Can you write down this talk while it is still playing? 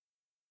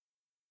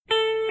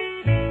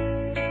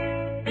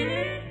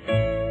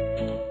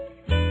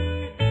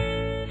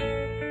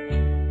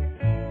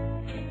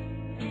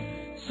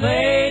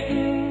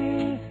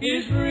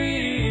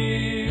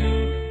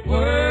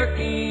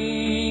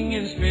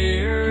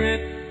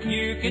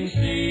can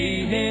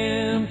see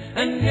him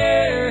and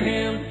hear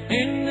him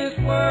in this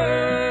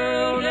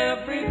world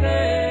every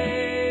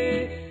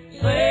day.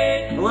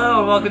 Hello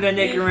and welcome to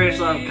Nick and Rich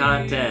Love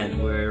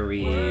Content, where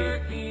we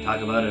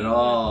talk about it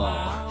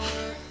all.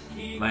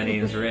 My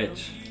name's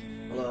Rich.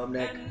 Hello, I'm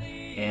Nick.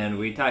 And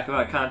we talk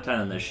about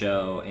content on the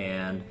show,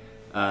 and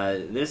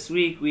this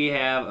week we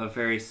have a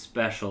very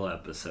special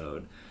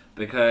episode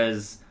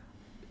because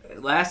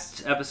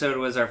last episode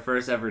was our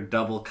first ever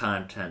double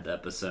content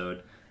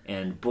episode,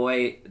 and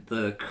boy,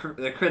 the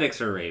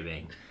critics are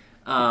raving.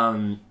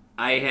 I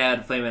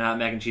had Flamin' Hot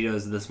Mac and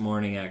Cheetos this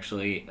morning,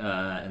 actually,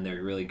 and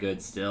they're really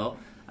good still.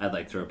 I'd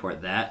like to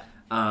report that.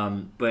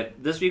 But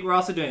this week we're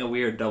also doing a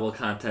weird double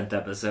content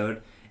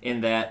episode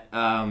in that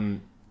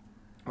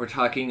we're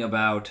talking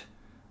about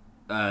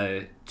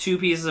two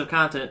pieces of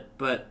content,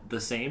 but the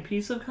same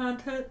piece of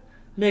content?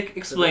 Nick,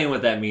 explain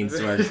what that means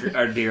to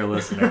our dear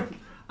listener.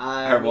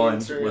 Our one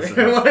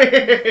listener.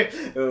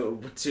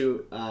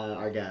 To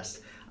our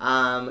guest.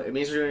 It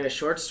means we're doing a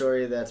short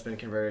story that's been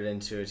converted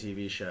into a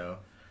TV show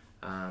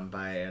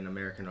by an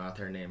American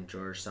author named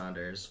George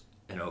Saunders.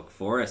 An Oak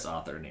Forest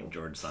author named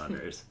George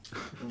Saunders.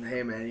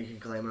 Hey man, you can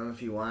claim him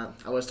if you want.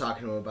 I was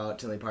talking to him about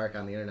Tinley Park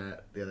on the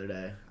internet the other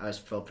day. I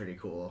felt pretty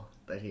cool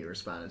that he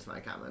responded to my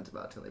comment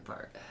about Tinley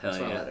Park. Hell so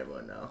yeah. I'll let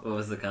everyone know. What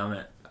was the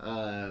comment?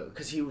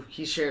 Because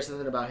he shared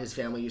something about his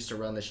family used to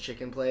run this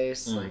chicken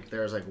place. Like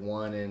there was like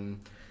one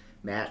in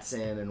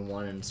Matson and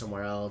one in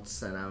somewhere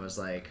else, and I was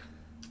like,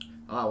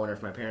 oh, I wonder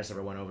if my parents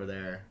ever went over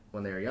there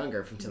when they were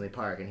younger from Tinley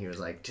Park, and he was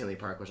like, Tinley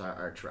Park was our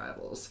arch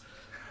rivals.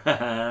 And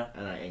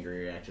I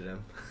angry reacted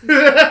him.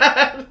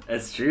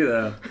 That's true,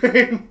 though.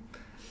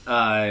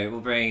 We'll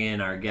bring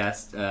in our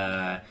guest.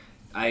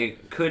 I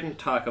couldn't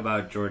talk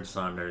about George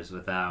Saunders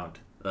without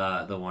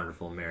the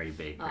wonderful Mary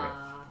Baker.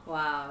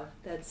 Wow,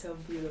 that's so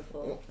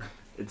beautiful.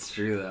 It's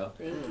true, though.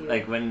 Thank you.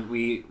 Like, when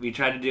we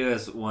tried to do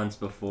this once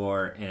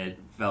before, and it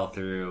fell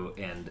through,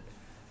 and,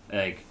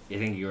 like, I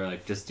think you were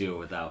like, just do it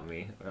without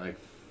me. We're like,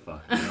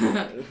 fuck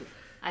no.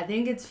 I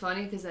think it's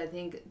funny because I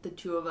think the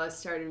two of us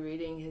started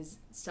reading his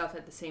stuff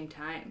at the same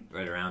time.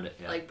 Right around it,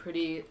 yeah. Like,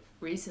 pretty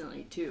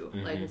recently, too.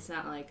 Mm-hmm. Like, it's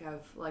not like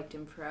I've liked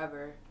him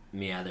forever.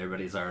 Yeah,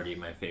 everybody's already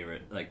my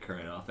favorite, like,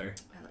 current author.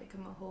 I like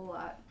him a whole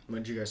lot.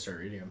 When did you guys start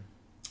reading him?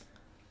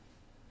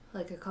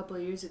 Like, a couple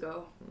of years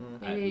ago.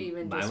 Maybe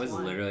even Mine just was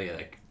one. literally,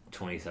 like,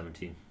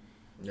 2017.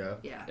 Yeah.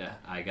 Yeah.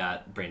 I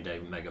got Brain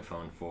Dead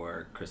Megaphone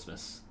for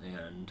Christmas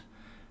and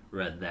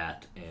read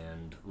that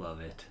and love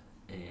it.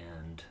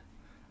 And,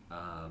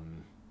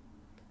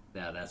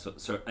 yeah, that's what,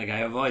 so, like,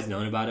 I've always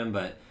known about him,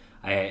 but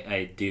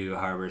I do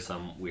harbor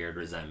some weird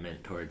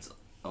resentment towards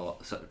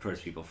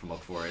people from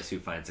Oak Forest who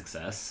find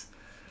success.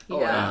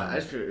 Oh, Yeah. I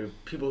just feel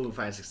people who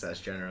find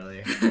success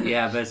generally.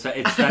 Yeah, but it's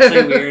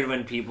especially weird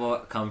when people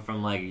come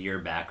from, like, your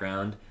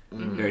background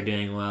who are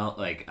doing well.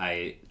 Like,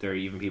 there are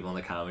even people in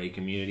the comedy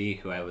community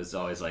who I was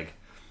always like,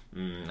 I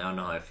don't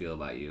know how I feel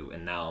about you.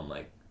 And now I'm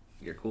like,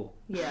 you're cool.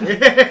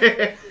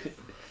 Yeah.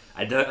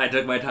 I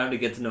took my time to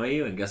get to know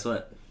you, and guess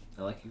what?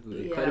 I like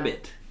you quite a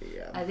bit.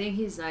 Yeah. I think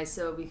he's nice,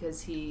 though,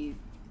 because he,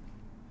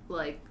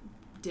 like,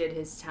 did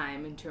his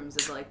time in terms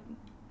of, like,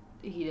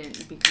 he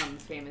didn't become a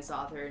famous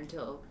author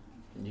until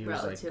He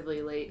was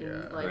relatively late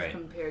in life right.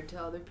 compared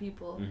to other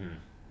people,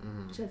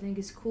 Mm-hmm. which I think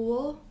is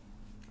cool.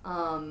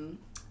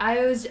 I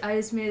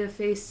just made a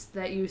face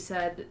that you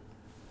said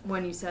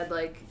when you said,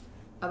 like,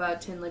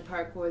 about Tinley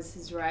Park was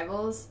his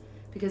rivals,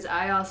 because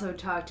I also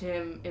talked to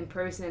him in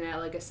person at,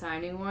 like, a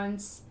signing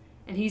once,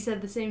 and he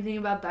said the same thing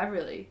about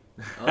Beverly.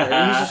 Oh, maybe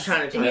he's just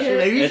trying to talk shit.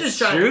 Maybe he's It's just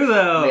trying, true,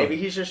 though. Maybe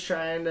he's just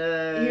trying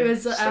to. He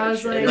was- I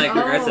was start like, In, shit. like,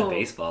 regards to Oh.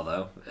 baseball,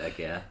 though. Like,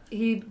 yeah.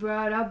 He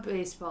brought up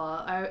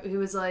baseball. He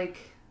was like,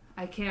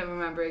 I can't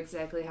remember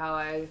exactly how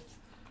I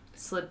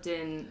slipped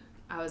in.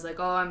 I was like,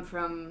 oh, I'm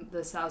from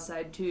the South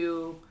Side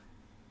too.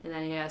 And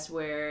then he asked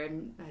where,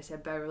 and I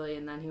said Beverly,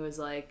 and then he was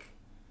like,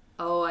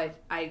 oh,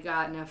 I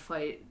got in a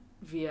fight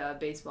via a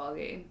baseball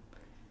game.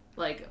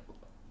 Like,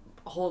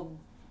 a whole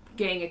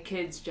gang of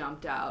kids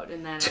jumped out,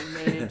 and then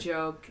I made a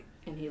joke,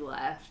 and he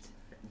laughed.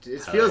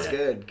 It Oh, feels yeah.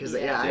 good because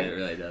Yeah. It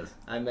really does.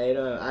 I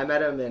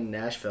met him in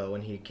Nashville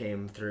when he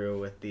came through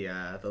with the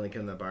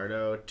Lincoln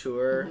Lombardo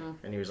tour,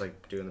 and he was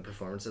like doing the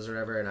performances or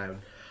whatever. And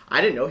I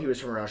didn't know he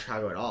was from around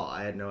Chicago at all.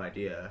 I had no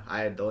idea.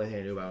 The only thing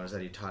I knew about was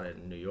that he taught it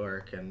in New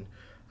York, and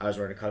I was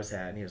wearing a Cubs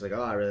hat, and he was like,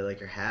 "Oh, I really like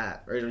your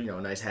hat," or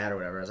a nice hat or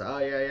whatever. I was like, "Oh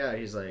yeah."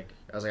 He's like,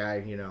 I was like,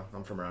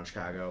 I'm from around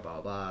Chicago, blah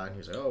blah blah. And he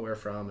was like, "Oh, where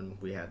from?" And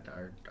we had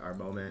our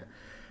moment.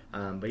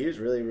 But he was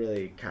really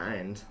really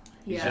kind.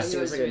 He Yeah, just he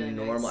seems was like really a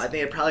normal. nice. I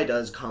think it probably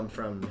does come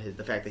from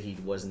the fact that he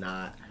was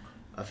not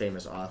a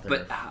famous author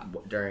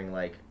But, during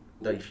like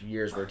the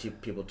years where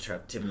people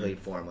typically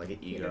form like an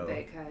ego.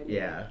 big head,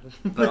 Yeah.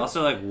 But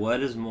also, like, what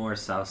is more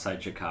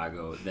Southside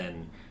Chicago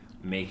than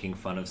making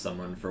fun of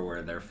someone for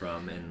where they're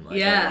from in, like,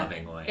 a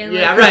loving way? And,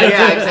 Yeah, like, right,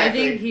 yeah, I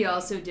exactly. think he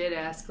also did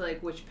ask,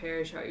 like, which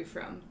parish are you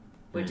from?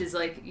 Which is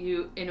like,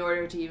 in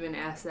order to even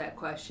ask that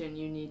question,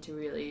 you need to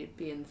really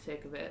be in the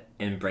thick of it.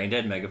 In Brain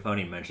Dead Megaphone,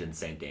 he mentioned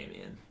St.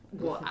 Damien.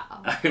 Wow.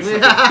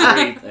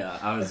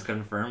 I was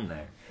confirmed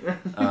there.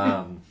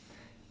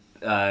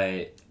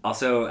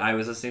 Also, I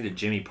was listening to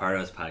Jimmy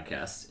Pardo's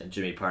podcast, and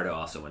Jimmy Pardo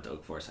also went to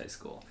Oak Forest High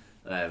School.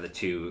 The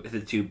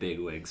two big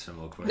wigs from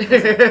Oak Forest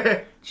High School.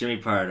 Jimmy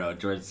Pardo,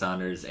 George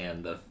Saunders,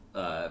 and the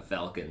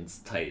Falcons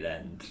tight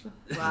end,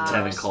 Wow.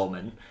 Tevin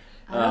Coleman.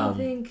 I don't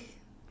think.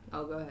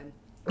 Oh, go ahead.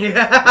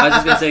 I was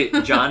just gonna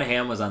say, John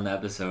Hamm was on the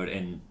episode,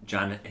 and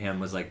John Hamm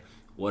was like,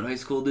 "What high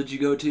school did you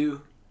go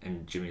to?"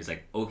 And Jimmy's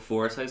like, "Oak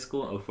Forest High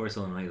School." Oak Forest,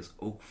 Illinois. He goes,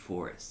 "Oak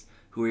Forest.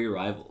 Who are your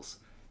rivals?"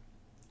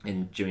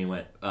 And Jimmy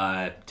went,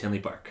 "Tinley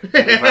Park.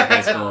 Tinley Park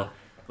High School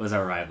was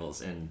our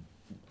rivals." And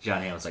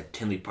John Hamm was like,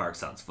 "Tinley Park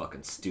sounds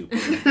fucking stupid."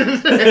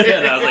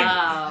 And I was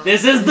like,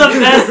 "This is the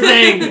best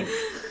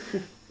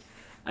thing."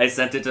 I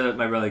sent it to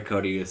my brother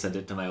Cody, who sent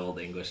it to my old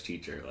English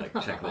teacher. Like,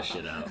 check this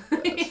shit out.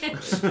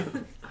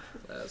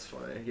 That's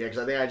funny. Yeah, because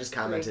I think I just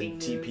commented Breaking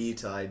TP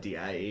news. till I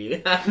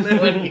DIE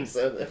when he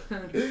said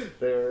that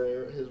they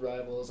were his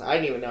rivals. I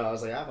didn't even know. I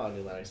was like, I'm a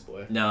New Lennox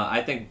boy. No,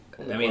 I think,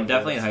 Only I mean, one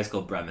definitely in friends. high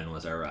school, Bremen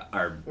was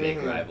our big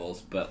Mhm.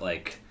 rivals, but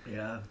like,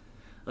 Yeah.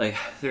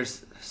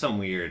 there's some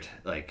weird,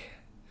 like,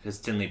 because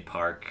Tinley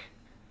Park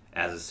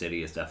as a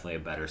city is definitely a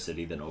better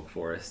city than Oak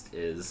Forest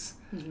is.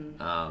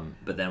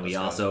 But then we Let's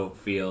go. also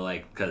feel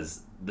like,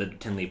 because the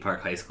Tinley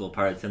Park High School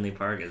part of Tinley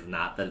Park is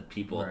not the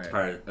Right.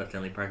 part of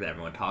Tinley Park that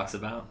everyone talks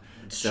about.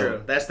 It's So-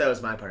 true. That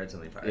was my part of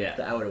Tinley Park. Yeah.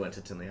 I would have went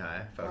to Tinley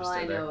High if I was All I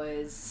still there. know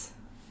is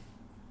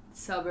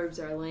suburbs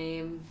are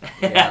lame.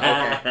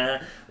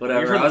 Yeah, Whatever.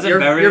 You're from, I was in you're,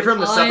 Beverly. you're from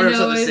the All I suburbs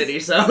know of the is- city,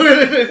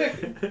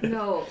 so.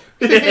 No.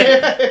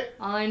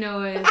 All I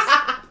know is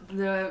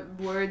the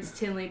words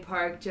Tinley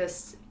Park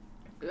just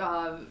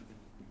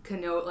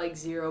connote like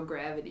zero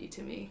gravity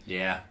to me.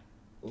 Yeah.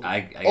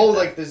 I get Oh, that.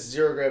 like the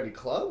Zero Gravity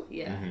Club?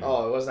 Yeah. Mhm.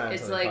 Oh, it was not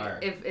It's Tinley like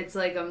Park. if it's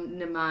like a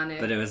mnemonic.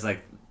 But it was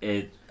like,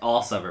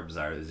 all suburbs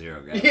are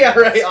zero gravity. Yeah,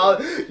 right.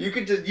 You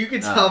could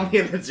tell Um,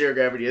 me that Zero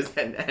Gravity is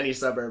in any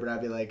suburb, and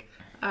I'd be like,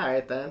 all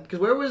right then. Because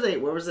where was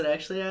it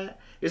actually at?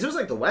 It was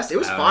like the west. It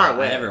was I don't far know.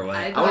 away. I never went.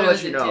 I I want thought to it let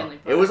was you in know. Tinley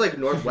It Park. was like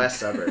northwest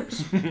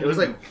suburbs. It was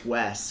like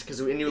west because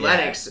in New Yeah.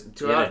 Lennox You had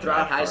throughout to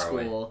drive high far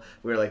away. school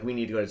we were like we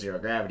need to go to Zero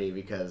Gravity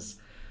because.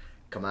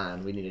 Come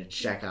on, we need to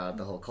check out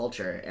the whole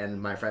culture.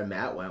 And my friend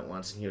Matt went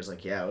once, and he was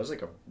like, "Yeah, it was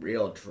like a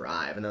real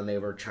drive." And then they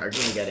were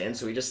charging to get in,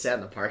 so we just sat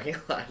in the parking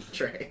lot and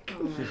drank.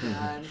 Oh my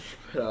god.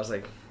 And I was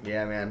like,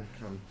 "Yeah, man,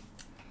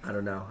 I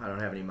don't know. I don't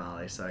have any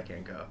Molly, so I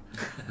can't go.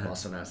 I'm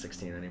also not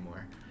 16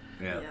 anymore."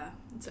 Yeah. Yeah,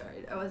 it's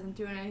alright. I wasn't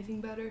doing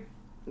anything better.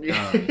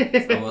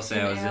 I will say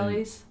In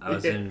alleys. I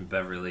was in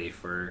Beverly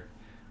for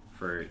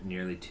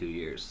nearly 2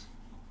 years.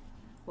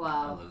 I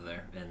Wow. lived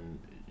there, and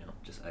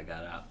just I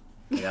got out.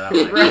 I got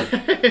out.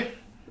 Right.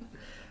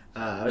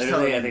 I was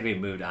Literally, telling I think we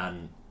moved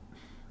on.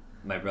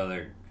 My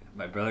brother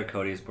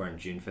Cody was born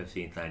June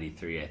 15th,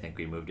 93. I think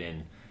we moved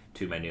in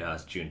to my new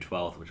house June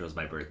 12th, which was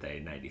my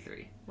birthday,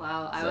 93.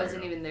 Wow, I There you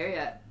wasn't go. even there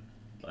yet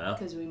Well,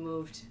 because we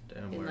moved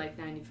Damn, in where, like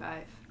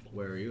 95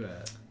 where are you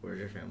at? Where are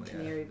your family to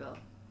at? Maryville.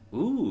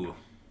 ooh.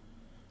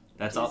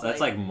 That's all. It's That's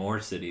like- like more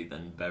city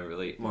than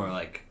Beverly. More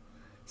like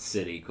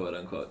city, quote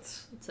unquote.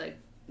 It's like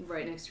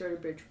right next door to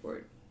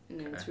Bridgeport, and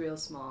then it's Okay. real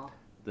small.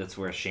 That's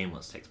where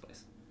Shameless takes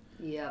place.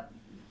 Yep.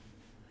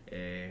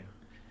 Hey.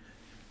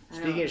 I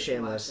Speaking don't of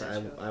Shameless, watch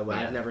that show. I've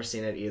Yeah. never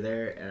seen it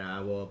either, and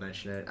I will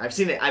mention it. I've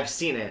seen it. I've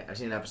seen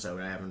an episode,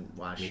 but I haven't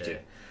watched Me too.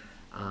 it.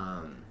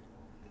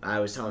 I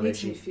was telling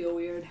Makes me Richie. feel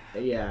weird.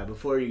 Yeah,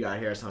 before you got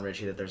here, I was telling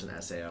Richie that there's an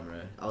essay.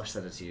 I'll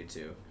send it to you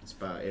too.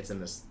 It's in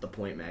The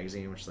Point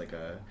magazine, which is like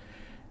a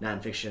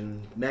nonfiction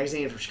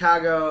magazine from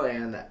Chicago,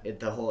 and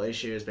the whole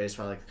issue is based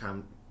on like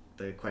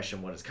the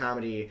question, what is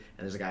comedy?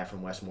 And there's a guy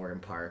from West Morgan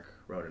Park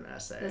wrote an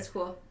essay. That's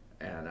cool.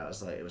 And I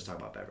was like, it was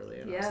talking about Beverly,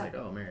 and I was Yeah. like,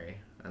 oh, Mary,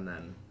 and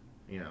then,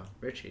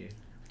 Richie,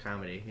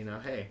 comedy,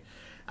 hey.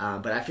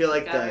 But I feel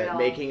like Got it the all.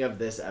 making of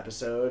this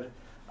episode,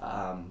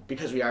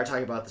 because we are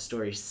talking about the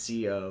story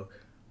Sea Oak,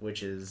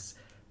 which is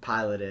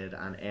piloted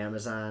on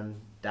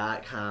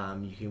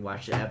Amazon.com. You can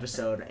watch the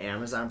episode on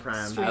Amazon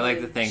Prime. Stream. I like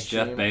to thank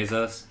Jeff Stream.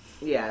 Bezos.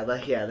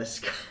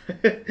 This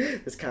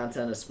this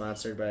content is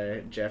sponsored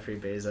by Jeffrey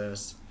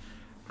Bezos.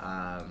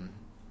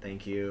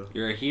 Thank you.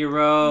 You're a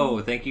hero.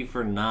 Thank you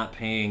for not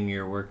paying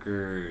your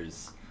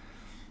workers.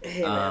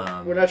 Hey man,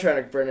 Um, we're not trying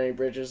to burn any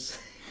bridges.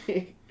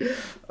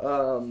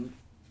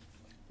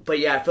 But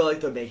yeah, I feel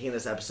like the making of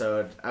this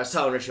episode. I was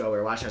telling Richie while we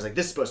were watching. I was like,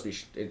 "This is supposed to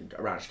be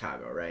around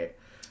Chicago, right?"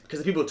 Because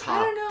the people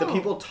talk. don't The know.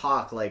 people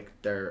talk like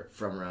they're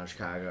from around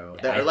Chicago.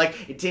 Yeah, They're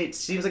like it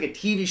seems like a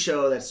TV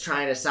show that's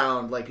trying to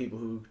sound like people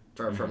who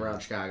are Mm-hmm. from around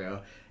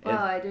Chicago. Well,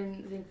 And- I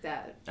didn't think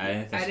that. I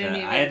didn't think I didn't that.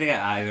 even- I didn't think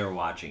I either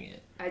watching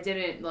it. I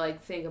didn't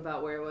like think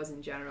about where it was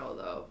in general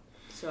though.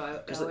 So I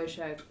 'Cause wish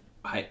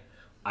I.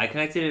 I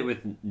connected it with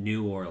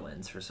New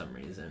Orleans for some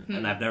reason,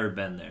 and I've never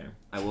been there.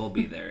 I will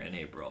be there in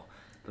April,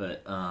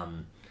 but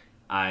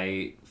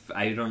I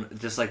don't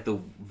just like the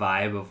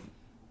vibe of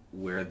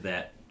where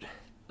that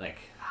like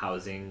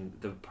housing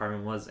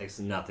department was. It's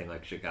nothing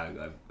like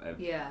Chicago. I've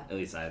Yeah. at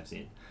least I've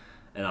seen,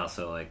 and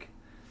also like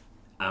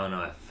I don't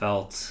know.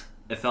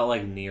 It felt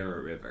like near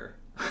a river.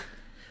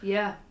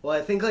 Yeah. Well,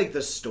 I think like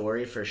the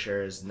story for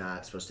sure is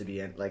not supposed to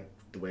be like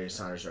the way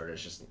Saunders Road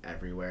is just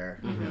everywhere.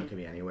 You know, it could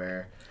be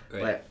anywhere.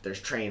 Right. But there's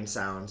train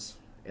sounds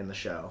in the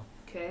show,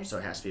 Okay. so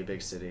it has to be a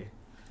big city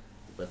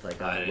with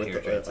like Oh, I a, didn't hear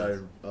with train a,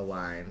 sounds. a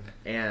line.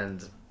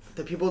 And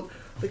the people,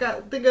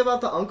 think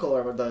about the uncle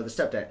or the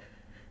stepdad.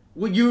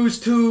 We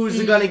used to's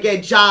are gonna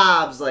get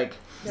jobs like.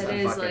 That I'm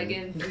is fucking- like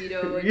in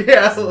Vito. And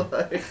Yeah,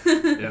 like,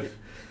 Yep.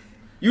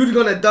 you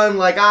gonna done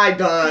like I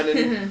done.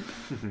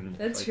 And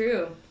That's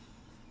true.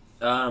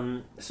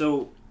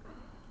 So,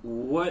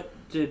 what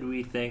did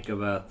we think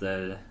about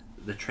the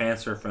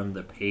transfer from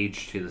the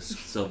page to the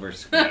silver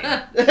screen?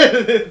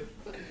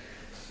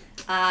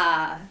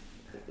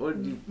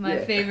 What do you- My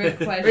yeah. favorite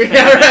question.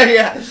 Yeah, right,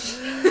 yeah.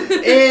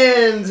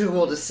 And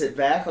we'll just sit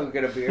back, I'll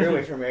get a beer,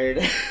 wait for Mary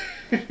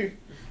to...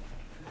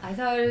 I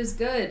thought it was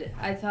good.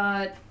 I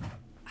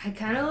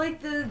kind of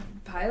like the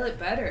pilot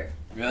better.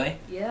 Really?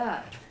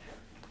 Yeah.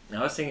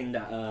 I was thinking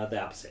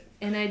the opposite.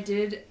 And I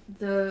did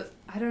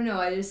I don't know,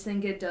 I just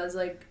think it does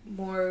like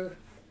more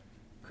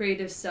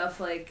creative stuff.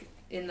 Like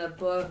in the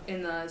book,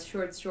 in the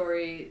short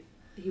story,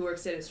 he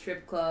works at a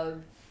strip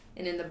club,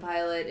 and in the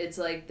pilot it's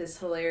like this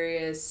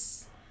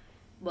hilarious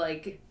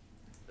like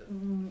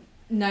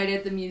night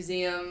at the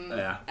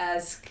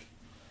museum-esque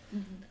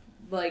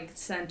like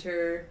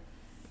center.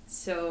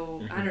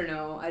 So I don't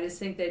know, I just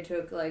think they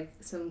took like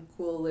some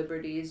cool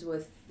liberties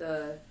with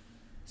the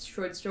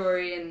short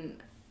story, and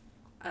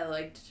I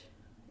liked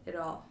it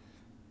all.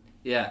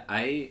 Yeah,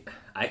 I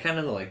kind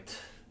of liked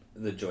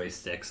the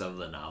joysticks of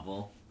the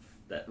novel,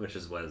 which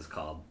is what it's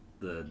called.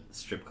 The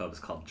strip club is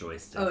called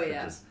Joysticks, Oh,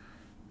 yeah. which is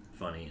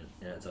funny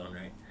in its own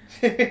right.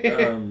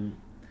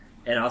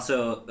 And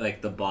also,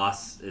 like, the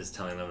boss is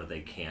telling them that they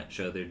can't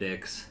show their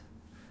dicks,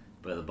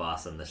 but the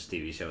boss on this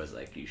TV show is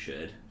like, you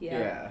should.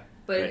 Yeah.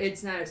 But Right.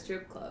 it's not a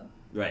strip club.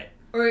 Right.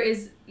 Or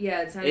it's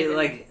not It, even,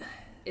 like,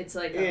 it's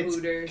like a It's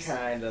Hooters.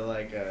 kind of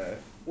like a...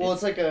 Well,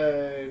 it's like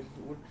a...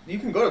 You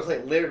can go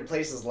to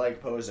places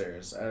like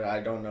Posers. I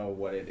don't know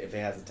if it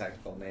has a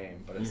technical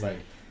name, but it's like,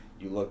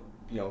 you look,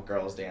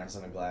 girls dance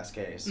in a glass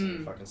case, and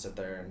you fucking sit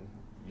there, and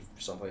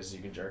some places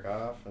you can jerk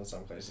off, and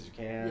some places you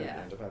can't.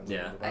 Yeah. It depends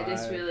Yeah. on the I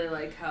just vibe. really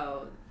like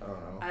how I don't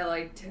know. I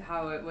liked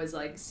how it was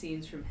like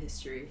scenes from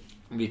history.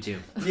 me too.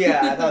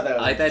 Yeah, I thought that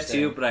was I like that interesting.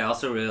 too, but I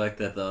also really like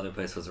that the other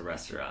place was a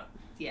restaurant.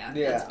 Yeah.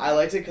 Yeah, that's I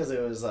liked it because it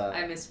was...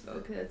 I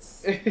misspoke.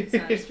 It's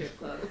not a strip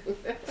club.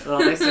 Well,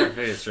 they serve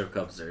various strip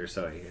clubs there,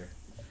 so I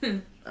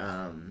hear.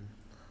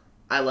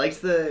 I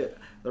liked the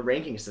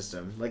ranking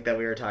system, like that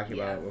we were talking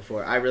Yeah. about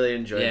before. I really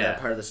enjoyed Yeah. that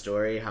part of the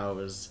story. How it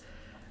was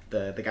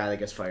the guy that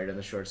gets fired in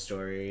the short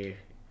story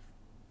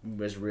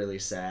was really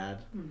sad.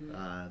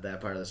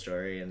 That part of the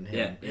story, and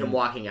him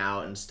walking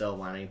out and still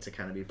wanting to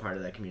kind of be part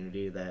of that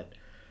community. That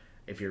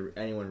if you're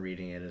anyone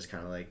reading it is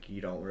kind of like,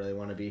 you don't really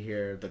want to be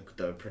here. The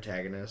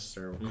protagonist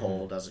or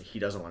Cole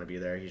doesn't want to be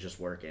there. He's just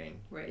working.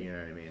 Right. You know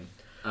what I mean?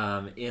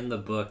 In the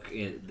book,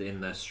 in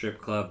the strip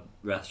club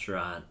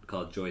restaurant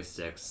called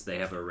Joysticks, they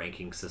have a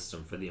ranking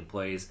system for the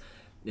employees.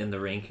 And the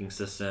ranking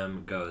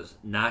system goes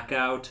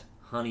knockout,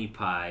 honey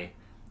pie,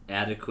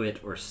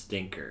 adequate, or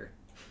stinker.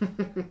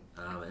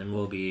 And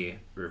we'll be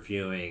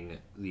reviewing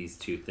these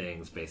two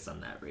things based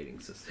on that rating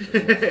system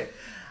as well.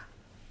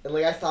 And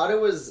like I thought it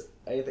was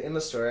in the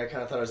story, I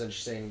kind of thought it was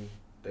interesting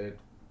that,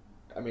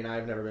 I mean,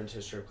 I've never been to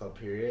a strip club,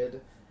 period,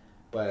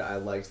 but I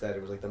liked that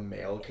it was like the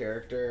male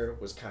character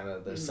was kind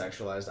of the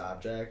sexualized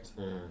object.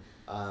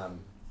 And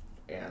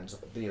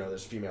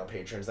there's female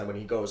patrons. Then when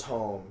he goes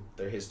home,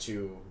 they're his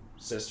two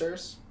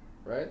sisters,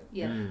 right?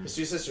 Yeah. His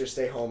two sisters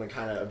stay home and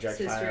kind of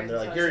objectify Sister him. They're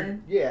and like, "You're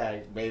cousin? yeah,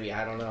 maybe,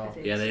 I don't know." I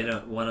think Yeah, they so.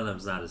 don't. One of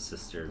them's not his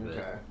sister, but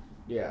Okay,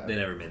 yeah, they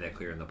never made that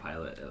clear in the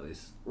pilot, at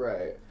least.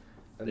 right.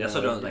 And They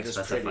also then, don't, you're like, just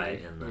specify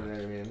pretty, it in the- You know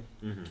what I mean?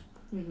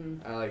 Mm-hmm.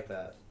 Mm-hmm. I like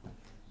that.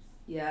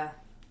 Yeah.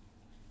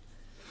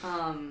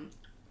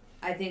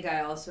 I think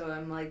I also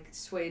am like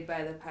swayed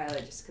by the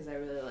pilot just because I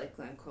really like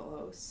Glenn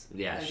Close.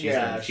 Yeah, And- she's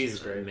she's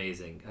great.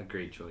 amazing. A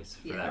great choice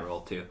for Yeah. that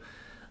role too.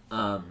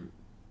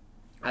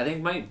 I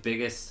think my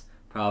biggest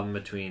problem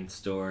between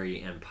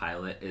story and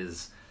pilot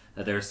is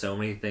that there are so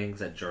many things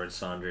that George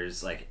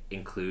Saunders like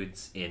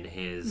includes in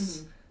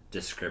his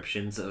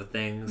descriptions of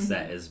things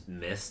that is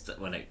missed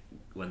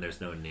when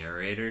there's no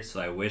narrator. So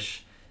I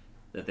wish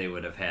that they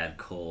would have had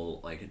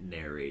Cole like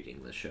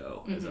narrating the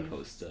show as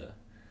opposed to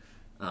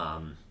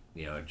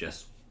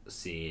just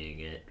seeing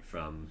it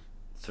from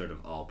sort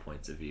of all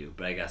points of view.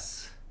 But I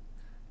guess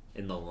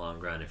in the long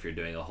run, if you're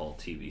doing a whole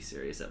TV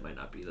series, that might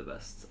not be the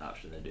best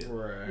option to do.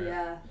 Right.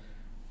 Yeah.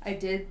 I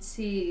did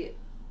see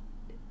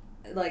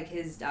like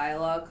his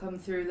dialogue come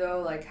through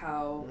though, like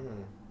how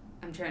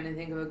I'm trying to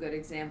think of a good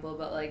example,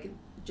 but like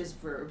just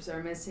verbs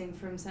are missing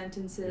from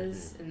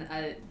sentences, and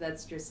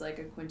that's just like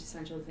a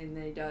quintessential thing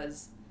that he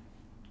does.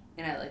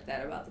 And I like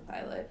that about the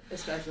pilot,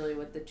 especially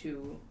with the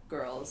two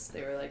girls.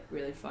 They were like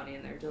really funny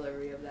in their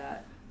delivery of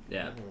that.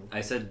 Yeah.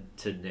 I said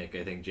to Nick,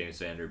 I think James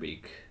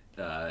Vanderbeek,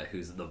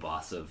 who's the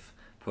boss of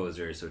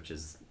Posers, which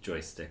is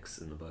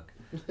Joysticks in the book,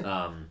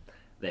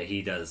 that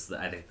he does,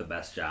 I think, the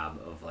best job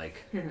of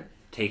like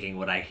taking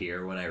what I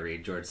hear when I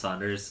read George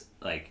Saunders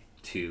like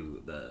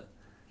to the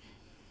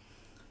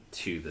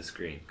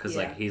screen, because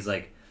like he's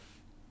like,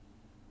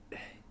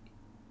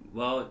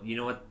 well, you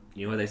know what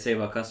they say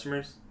about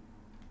customers,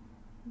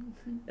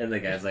 and the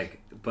guy's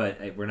like, but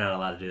we're not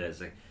allowed to do that. It's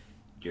like,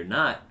 you're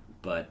not,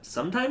 but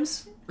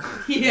sometimes.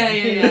 Yeah.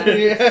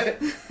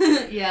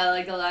 Yeah,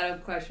 like a lot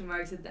of question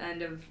marks at the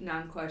end of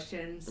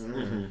non-questions.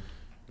 Mm-hmm.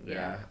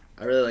 Yeah.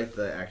 I really like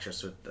the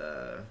actress with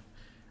the,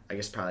 I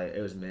guess probably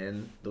it was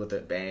Min with the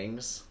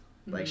bangs.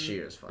 Like she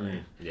was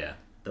funny. Yeah.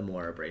 The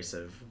more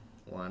abrasive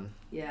one.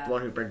 Yeah. The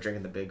one who been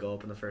drinking the big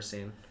gulp in the first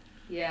scene.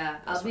 Yeah,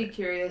 I'll be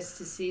curious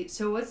to see.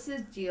 So what's the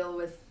deal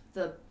with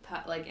the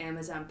like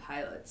Amazon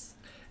pilots?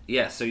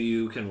 Yeah, so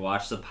you can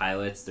watch the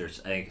pilots.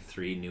 There's I think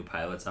 3 new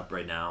pilots up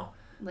right now.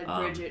 Like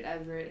Bridget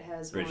Everett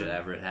has one. Bridget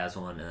Everett has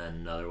one, and then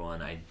another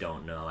one I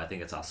don't know. I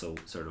think it's also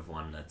sort of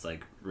one that's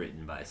like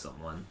written by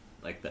someone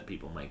like that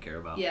people might care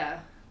about. Yeah.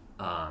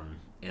 And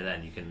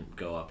then you can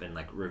go up and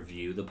like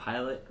review the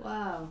pilot.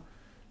 Wow.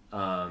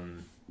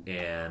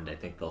 And I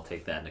think they'll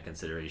take that into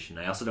consideration.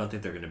 I also don't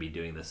think they're going to be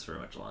doing this for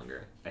much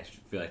longer. I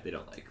feel like they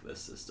don't like this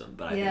system,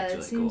 but I think it's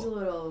really seems cool. a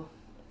little.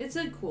 It's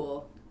like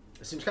cool.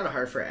 It seems kind of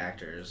hard for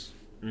actors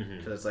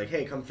because it's like,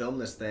 hey, come film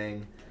this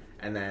thing,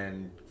 and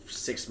then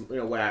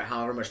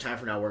however much time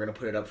from now we're gonna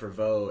put it up for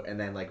vote, and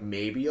then like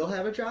maybe you'll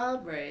have a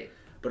job, right?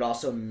 But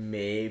also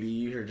maybe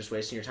you're just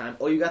wasting your time.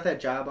 Oh, you got that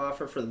job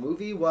offer for the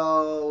movie?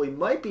 Well, we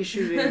might be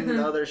shooting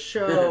another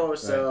show,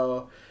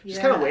 so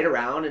just kind of wait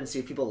around and see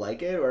if people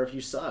like it or if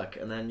you suck,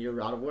 and then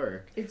you're out of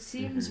work. It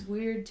seems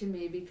weird to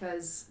me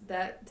because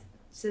that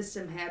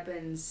system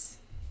happens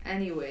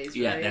anyways,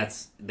 Yeah,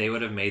 right? they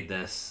would have made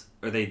this,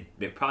 or they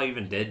probably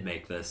even did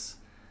make this,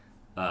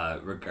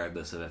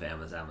 regardless of if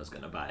Amazon was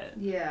going to buy it.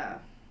 Yeah.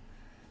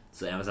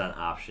 So Amazon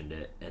optioned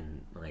it,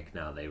 and like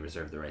now they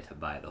reserve the right to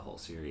buy the whole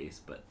series,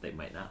 but they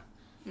might not.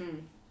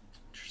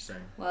 Interesting.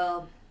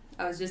 Well,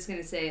 I was just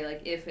gonna say,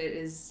 like, if it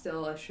is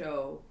still a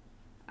show,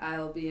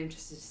 I'll be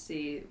interested to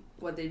see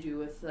what they do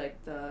with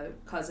like the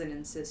cousin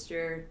and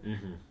sister,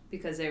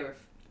 because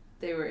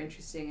they were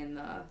interesting in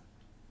the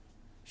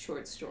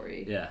short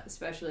story. Yeah.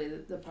 Especially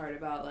the part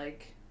about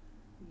like,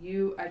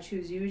 I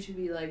choose you to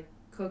be like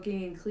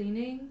cooking and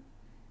cleaning.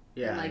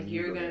 Yeah. And like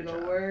you're gonna go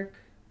job. work.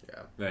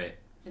 Yeah. Right.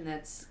 And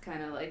that's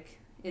kind of like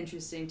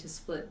interesting to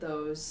split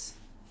those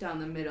down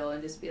the middle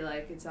and just be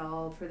like, it's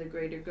all for the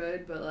greater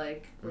good, but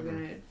like we're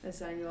gonna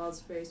assign you all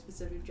very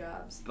specific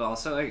jobs. But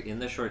also, like in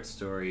the short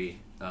story,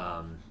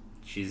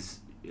 she's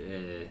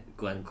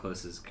Glenn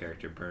Close's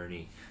character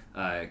Bernie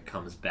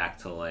comes back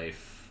to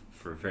life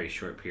for a very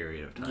short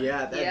period of time.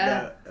 Yeah,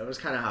 that was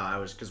kind of how I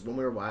was, because when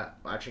we were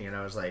watching it,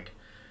 I was like,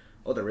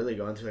 oh, they're really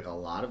going through like a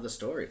lot of the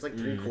story. It's like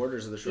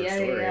 3/4 of the short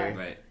story,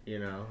 Right? You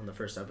know, in the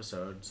first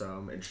episode. So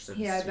I'm interested.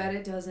 Yeah, to I bet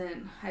it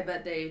doesn't. I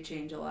bet they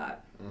change a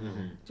lot.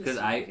 Because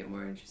to make it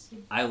more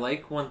interesting. I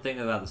like one thing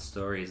about the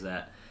story is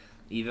that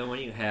even when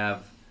you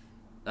have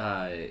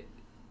a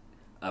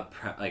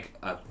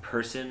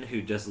person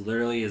who just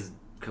literally is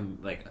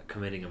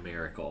committing a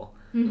miracle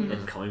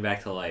and coming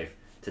back to life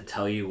to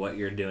tell you what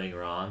you're doing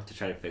wrong to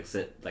try to fix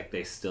it, like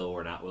they still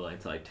were not willing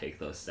to like take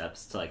those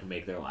steps to like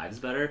make their lives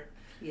better.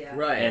 Yeah.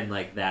 Right. And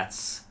like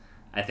that's,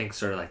 I think,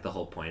 sort of like the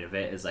whole point of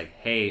it is like,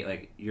 hey,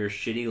 like your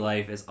shitty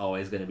life is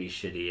always going to be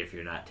shitty if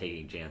you're not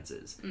taking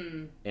chances.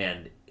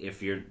 And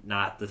if you're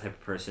not the type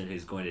of person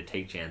who's going to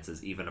take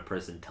chances, even a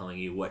person telling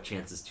you what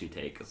chances to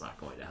take is not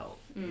going to help.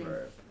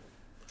 Right.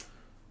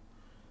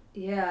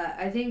 Yeah,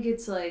 I think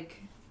it's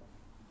like,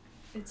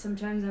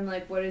 sometimes I'm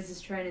like, what is this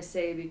trying to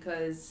say?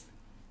 Because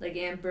like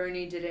Aunt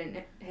Bernie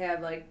didn't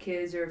have like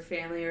kids or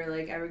family or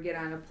like ever get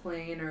on a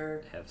plane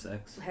or Have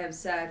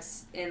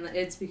sex. and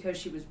it's because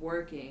she was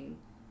working.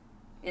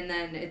 And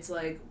then it's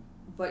like,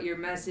 but your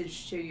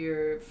message to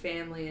your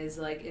family is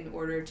like, in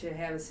order to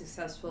have a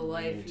successful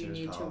life, you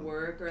need to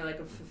work, or like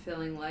a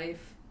fulfilling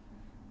life.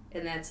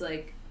 And that's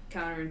like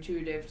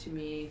counterintuitive to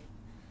me.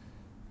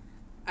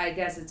 I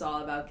guess it's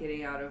all about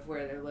getting out of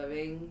where they're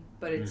living,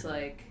 but it's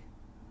like,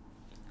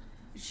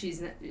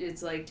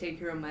 it's like, take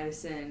your own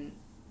medicine,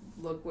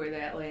 look where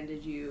that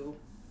landed you.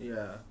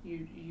 Yeah.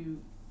 You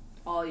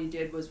all you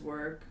did was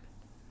work,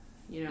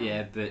 you know?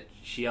 Yeah, but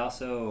she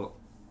also,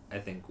 I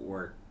think,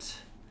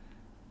 worked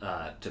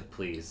to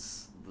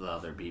please the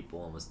other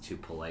people and was too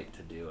polite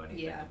to do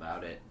anything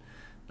about it.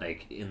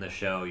 Like, in the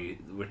show,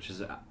 which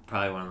is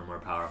probably one of the more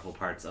powerful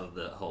parts of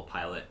the whole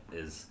pilot,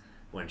 is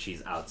when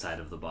she's outside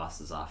of the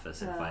boss's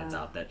office and finds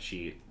out that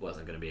she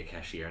wasn't going to be a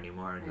cashier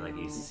anymore, and like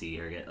you see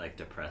her get like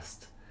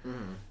depressed.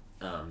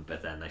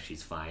 But then like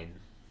she's fine.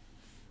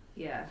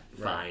 Yeah.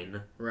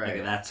 Fine. Right.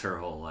 Like, that's her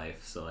whole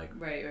life. So like.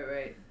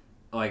 Right.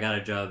 Oh, I got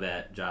a job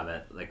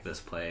at like this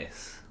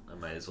place. I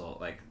might as well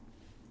like.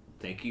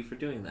 Thank you for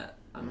doing that.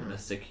 I'm gonna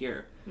stick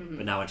here.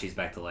 But now when she's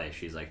back to life,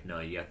 she's like, no,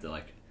 you have to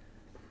like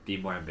be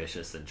more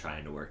ambitious than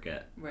trying to work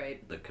at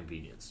the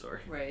convenience store.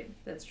 Right.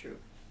 That's true.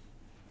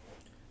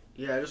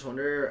 Yeah, I just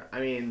wonder. I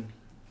mean,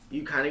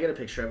 you kind of get a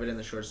picture of it in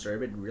the short story,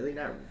 but really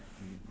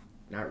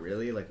not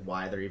really like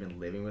why they're even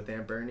living with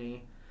Aunt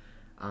Bernie.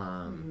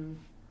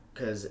 Because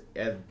because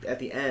at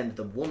the end,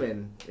 the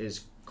woman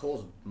is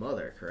Cole's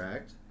mother,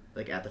 correct?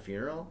 Like, at the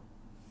funeral?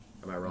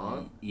 Am I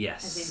wrong?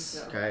 Yes. I think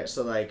so. Okay,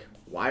 so, like,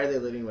 why are they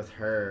living with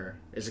her?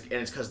 And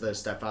it's because the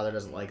stepfather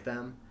doesn't like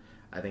them?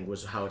 I think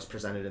was how it's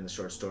presented in the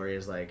short story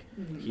is, like,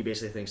 he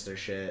basically thinks they're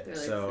shit, They're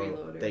like so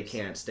freeloaders. they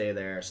can't stay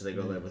there, so they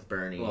go live with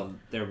Bernie. Well,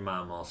 their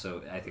mom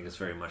also, I think, is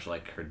very much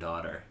like her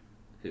daughter,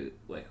 who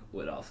like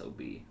would also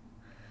be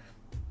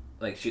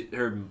like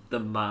the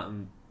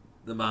mom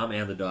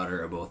and the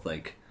daughter are both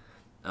like,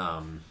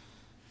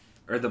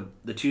 or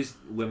the two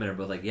women are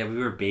both like, yeah, we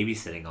were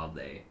babysitting all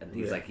day, and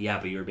he's like, yeah,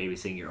 but you were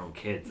babysitting your own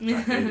kids, it's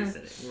not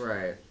babysitting.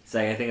 Right. So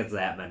I think it's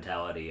that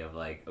mentality of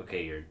like,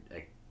 okay, you're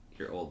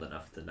old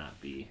enough to not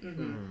be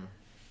in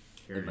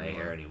my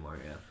hair anymore.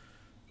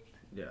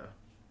 Yeah.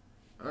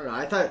 I don't know.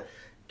 I thought,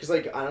 because,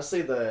 like,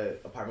 honestly, the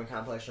apartment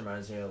complex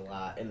reminds me a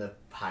lot, in the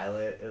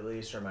pilot at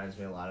least, reminds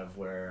me a lot of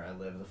where I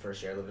lived the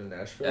first year I lived in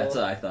Nashville. That's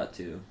what I thought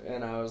too.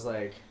 And I was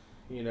like,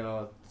 you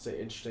know, it's an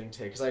interesting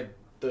take, because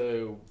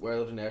where I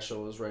lived in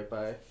Nashville was right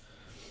by,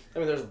 I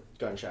mean, there's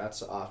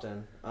gunshots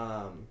often,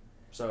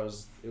 so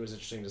it was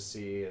interesting to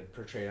see it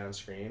portrayed on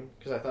screen,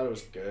 because I thought it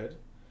was good.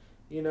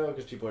 You know,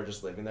 because people are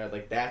just living there.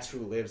 Like, that's who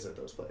lives at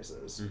those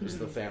places. Is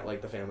the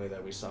family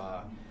that we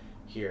saw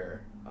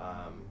here.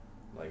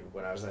 Like,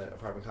 when I was at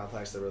apartment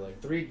complex, there were,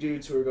 like, 3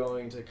 dudes who were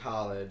going to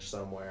college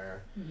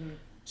somewhere.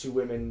 2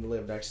 women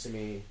lived next to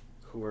me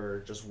who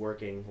were just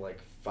working, like,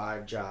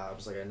 5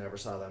 jobs. Like, I never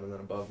saw them. And then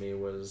above me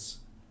was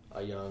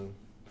a young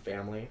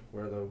family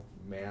where the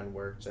man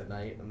worked at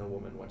night and the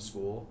woman went to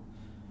school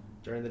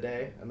during the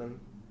day. And then,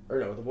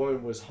 or no, the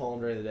woman was home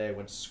during the day,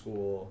 went to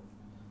school,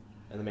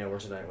 and the man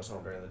worked at night and was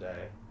home during the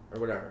day.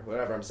 Or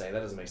whatever I'm saying. That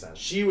doesn't make sense.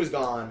 She was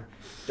gone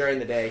during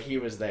the day, he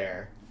was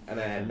there, and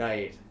then at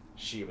night,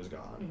 she was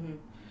gone.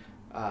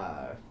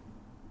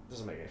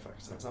 Doesn't make any fucking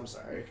sense. I'm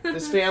sorry.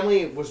 This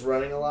family was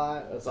running a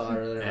lot. That's all I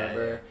really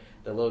remember.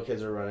 The little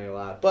kids were running a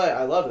lot. But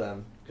I love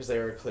them, because they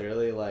were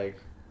clearly, like,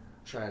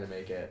 trying to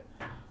make it.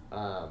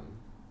 And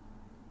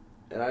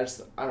I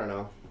don't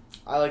know.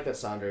 I like that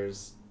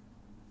Saunders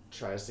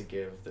tries to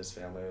give this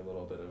family a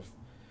little bit of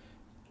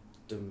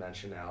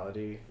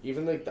dimensionality.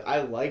 Even like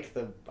I like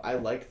the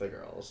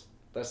girls.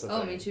 That's the thing.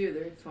 Oh, me too.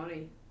 They're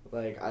funny.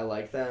 Like, I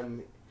like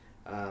them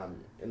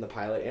in the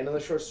pilot and in the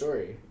short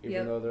story,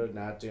 even though they're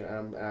not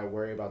doing. I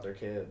worry about their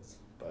kids,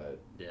 but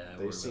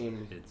they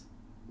seem,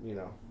 you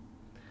know,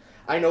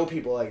 I know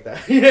people like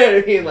that. You know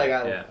what I mean? Like,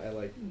 I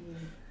like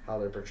how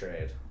they're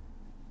portrayed.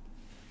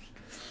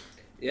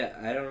 Yeah,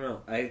 I don't know.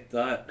 I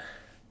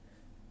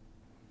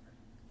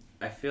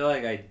feel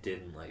like I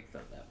didn't like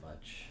them that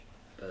much.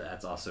 But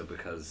that's also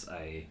because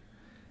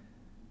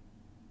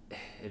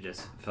it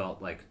just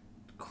felt like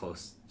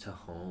close to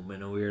home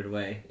in a weird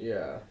way.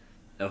 Yeah.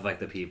 Of like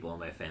the people in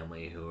my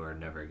family who are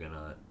never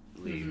gonna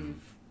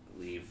leave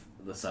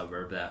the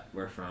suburb that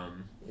we're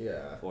from.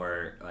 Yeah.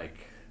 Or like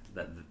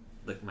that,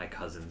 like my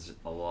cousins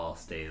will all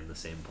stay in the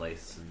same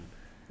place and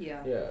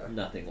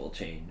nothing will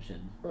change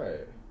and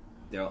right.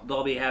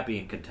 They'll be happy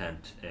and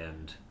content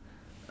and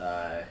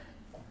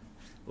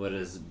what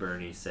does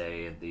Bernie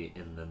say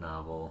in the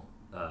novel?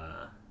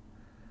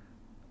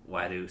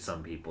 Why do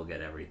some people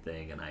get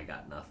everything and I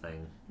got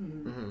nothing?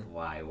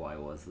 Why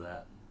was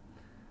that?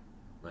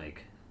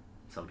 Like,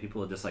 some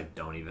people just like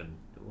don't even,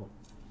 it won't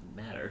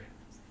matter.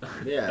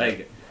 Yeah.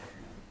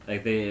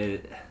 like they,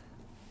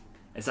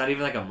 it's not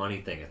even like a money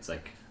thing. It's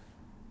like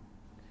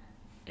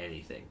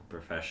anything,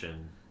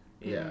 profession,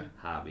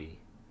 hobby,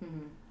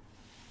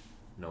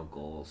 no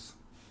goals.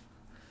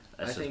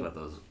 That's just what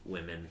those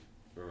women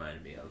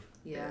reminded me of.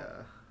 Yeah.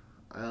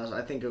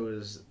 I think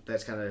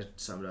that's kind of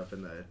summed up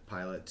in the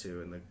pilot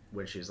too, and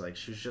when she's like,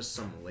 she's just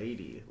some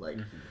lady, like,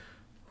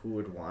 who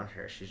would want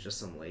her? She's just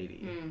some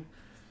lady.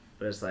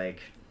 But it's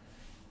like,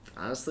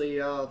 honestly,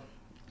 y'all,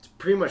 it's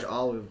pretty much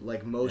all,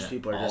 like, most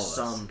people are just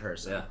some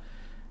person. Yeah.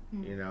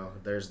 You know,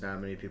 there's not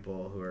many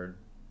people who are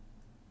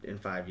in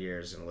 5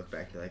 years gonna look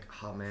back and be like,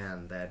 oh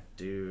man, that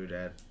dude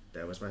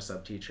that was my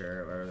sub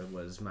teacher or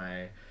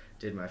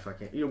did my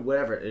fucking, you know,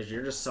 whatever it is,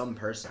 you're just some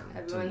person.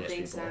 Everyone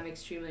thinks I'm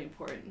extremely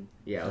important.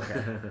 Yeah, okay.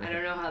 I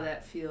don't know how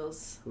that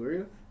feels. Who are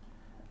you?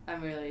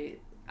 I'm a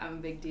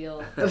big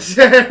deal. That's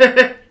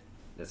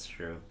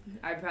true.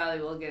 I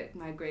probably will get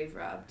my grave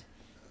robbed.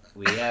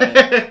 You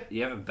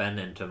haven't been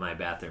into my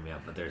bathroom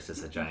yet, but there's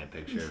just a giant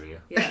picture of you.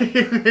 Yeah,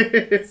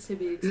 it's to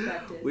be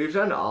expected. We've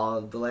done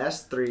the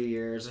last 3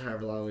 years, or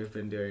however long we've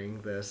been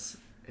doing this,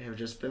 have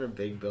just been a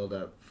big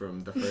build-up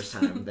from the first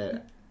time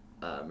that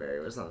Mary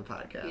was on the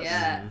podcast.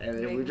 Yeah,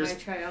 and my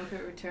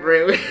triumphant return.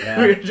 Right,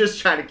 we were just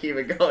trying to keep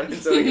it going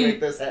until we can make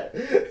this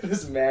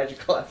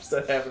magical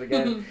episode happen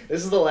again.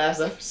 This is the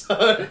last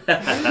episode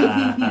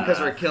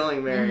because we're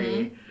killing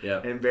Mary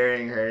and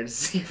burying her to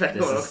see if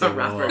anyone will come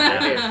rob her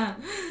grave.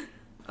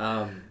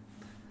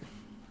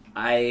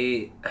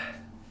 I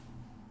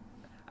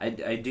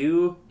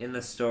do in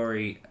the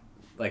story,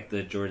 like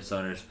the George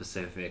Saunders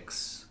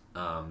specifics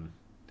are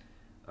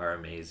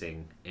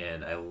amazing,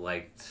 and I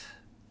liked.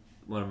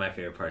 One of my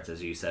favorite parts,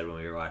 as you said when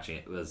we were watching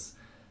it, was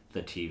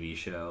the TV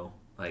show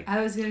Like,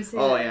 I was gonna say.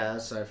 Oh that. yeah,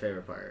 that's my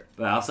favorite part.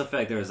 but I also feel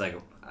like there was like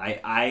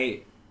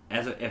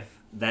if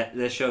that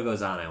this show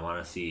goes on, I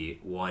want to see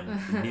one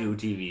new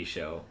TV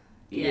show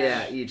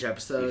Yeah, each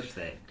episode. each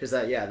thing. Because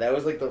that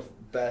was like the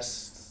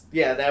best.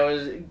 Yeah, that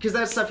was because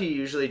that's stuff you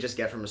usually just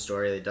get from a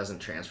story that doesn't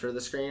transfer to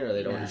the screen, or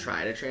they don't Yeah.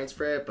 try to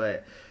transfer it.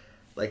 But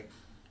like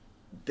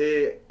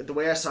the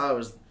way I saw it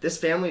was this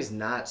family's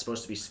not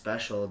supposed to be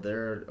special.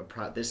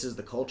 This is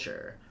the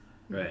culture.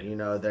 Right. You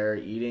know,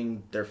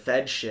 they're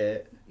fed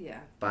shit Yeah.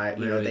 by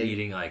Literally they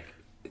eating like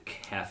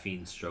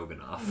caffeine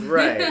stroganoff.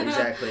 right,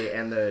 exactly.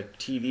 And the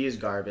TV is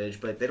garbage,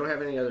 but they don't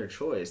have any other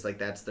choice. Like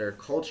that's their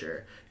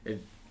culture.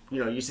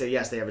 You say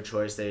yes, they have a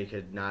choice. They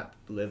could not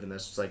live in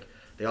this. It's like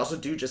they also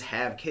do just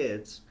have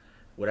kids,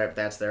 whatever if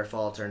that's their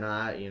fault or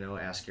not.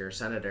 Ask your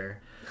senator.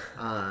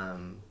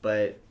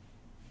 But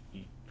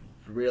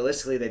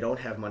realistically, they don't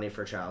have money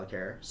for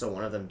childcare, so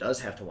one of them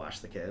does have to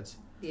watch the kids.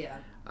 Yeah.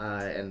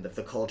 And if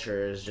the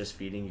culture is just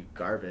feeding you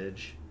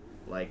garbage,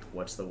 like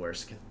what's the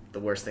worst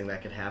thing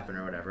that could happen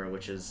or whatever,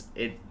 which is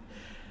it.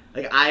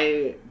 Like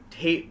I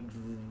hate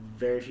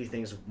very few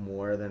things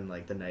more than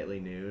like the nightly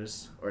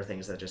news or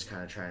things that just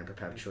kind of try and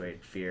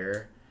perpetuate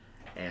fear.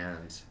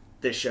 And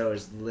this show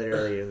is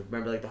literally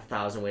remember like the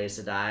 1,000 Ways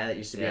to Die that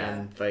used to be Yeah.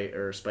 on Fight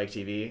or Spike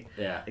TV.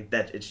 Yeah. Like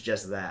that, it's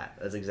just that.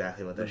 That's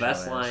exactly what The the show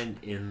best is. line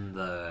in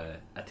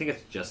I think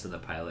it's just in the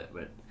pilot,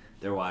 but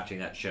they're watching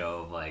that show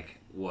of like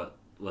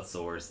what's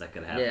the worst that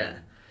could happen.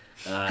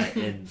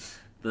 And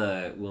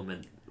the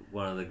woman,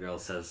 one of the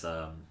girls says,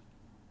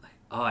 like,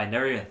 "Oh, I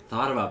never even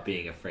thought about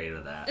being afraid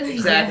of that."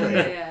 Exactly.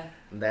 Yeah.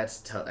 That's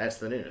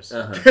the news.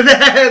 Uh-huh.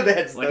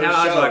 That's One those time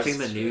I was shows. watching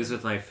the news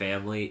with my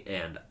family,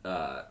 and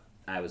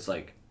I was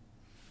like,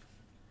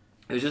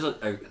 it was just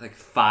like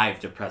 5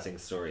 depressing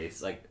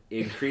stories, like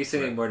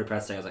increasingly more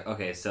depressing. I was like,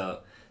 okay, so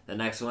the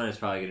next one is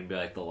probably going to be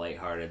like the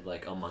lighthearted,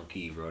 like a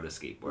monkey rode a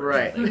skateboard,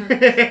 or something.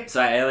 Right.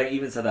 So I like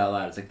even said that out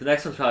loud. It's like the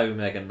next one's probably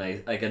gonna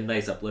be like a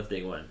nice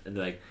uplifting one, and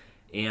they're like,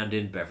 and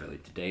in Beverly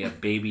today, a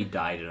baby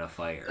died in a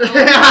fire.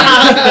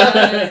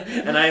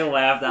 And I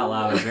laughed out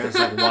loud. My parents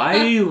were like, "Why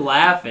are you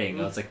laughing?"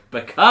 I was like,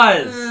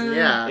 "Because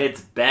Yeah.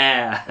 it's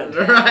bad."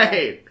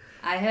 Right.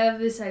 I have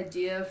this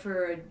idea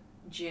for a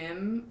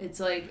gym. It's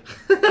like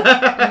Oh,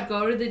 you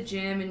go to the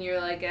gym and you're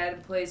like at a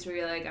place where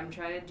you're like, I'm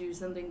trying to do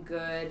something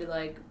good,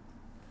 like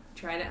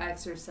trying to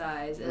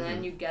exercise, and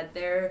then you get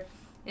there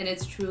and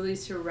it's truly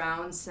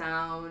surround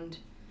sound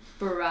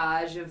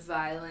barrage of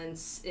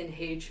violence and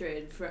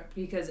hatred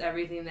because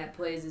everything that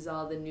plays is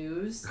all the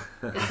news.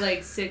 It's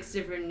like 6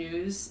 different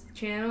news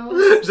channels.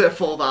 Is that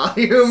full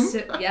volume?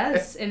 So,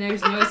 yes, and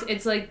there's noise.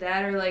 It's like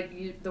that, or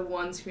like the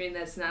one screen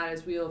that's not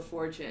as Wheel of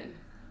Fortune.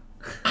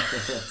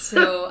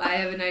 So I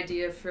have an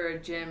idea for a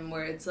gym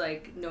where it's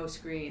like no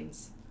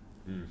screens.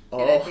 And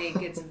I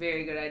think it's a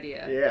very good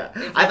idea. Yeah.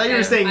 If I thought you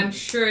were saying. I'm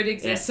sure it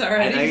exists I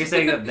already. know you're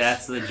saying that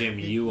that's the gym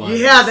you want.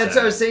 Yeah, that's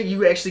what I was saying.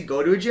 You actually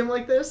go to a gym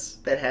like this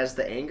that has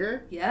the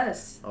anger?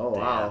 Yes. Oh,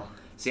 wow.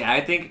 See,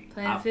 I think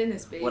Planet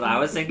Fitness, baby. what I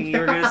was thinking you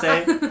were gonna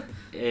say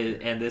is,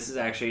 and this is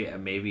actually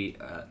maybe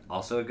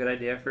also a good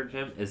idea for a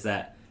gym, is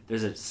that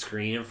there's a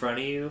screen in front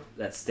of you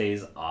that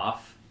stays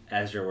off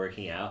as you're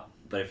working out,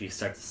 but if you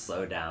start to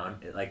slow down,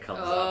 it like comes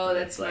up. Oh, and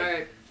that's it's like,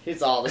 smart.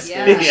 It's all the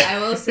Yeah, same. I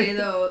will say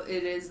though,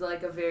 it is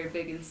like a very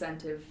big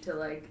incentive to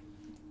like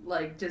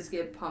just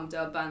get pumped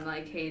up on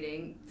like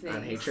hating things.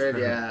 On hatred,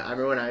 yeah. I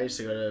remember when I used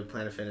to go to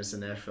Planet Fitness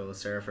in Nashville with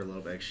Sarah for a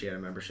little bit. She had a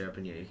membership,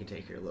 and you can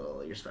take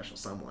your special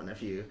someone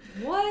if you.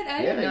 What?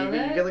 I didn't know you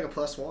that. get like a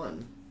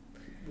 +1.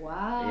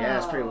 Wow. Yeah,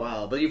 it's pretty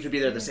wild. But you have to be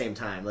there at the same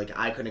time. Like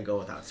I couldn't go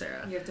without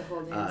Sarah. You have to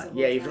hold hands. the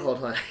Yeah, whole you have to time.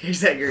 hold on.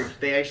 Exactly.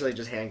 They actually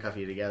just handcuff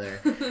you together.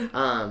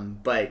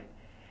 But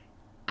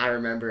I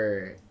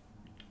remember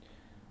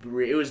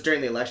it was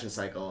during the election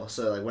cycle,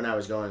 so like when I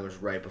was going was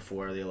right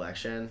before the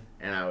election,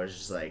 and I was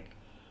just like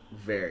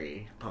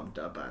very pumped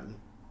up on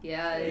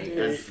Yeah, it hate,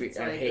 is. on It's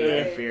on like, hate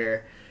and right.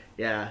 fear.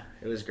 Yeah,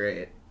 it was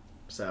great.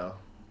 So,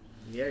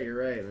 yeah, you're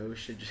right. Maybe we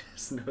should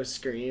just no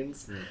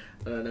screens.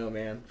 I don't know,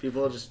 man.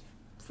 People just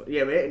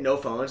no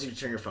phones. You can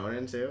turn your phone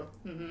in too.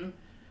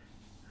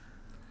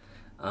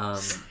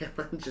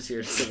 Just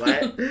hear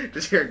sweat.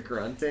 Just hear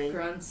grunting.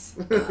 Grunts.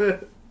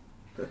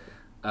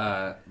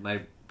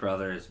 my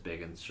brother is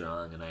big and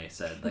strong, and I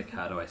said, like,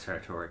 how do I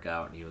start to work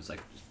out? And he was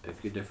like, just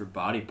pick a different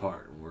body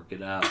part and work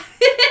it out.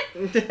 I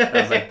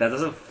was like, that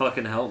doesn't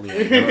fucking help me.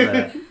 I know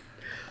that.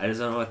 I just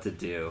don't know what to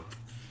do.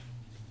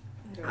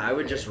 I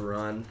would just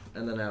run,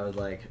 and then I would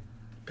like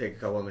pick a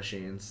couple of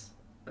machines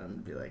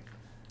and be like,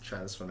 try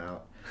this one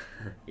out.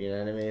 You know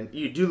what I mean?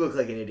 You do look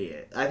like an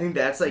idiot. I think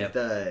that's like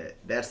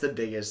that's the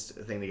biggest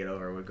thing to get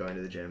over with going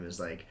to the gym is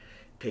like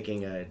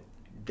picking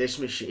this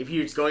machine. If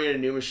you're going in a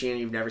new machine and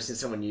you've never seen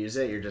someone use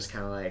it, you're just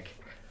kind of like,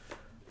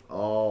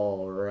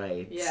 all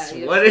right. Yeah,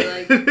 you what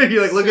have to, like,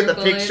 you like look at the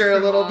circle it picture a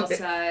from little all bit.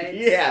 sides.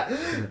 Yeah,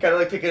 kind of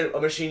like pick a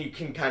machine you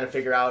can kind of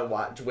figure out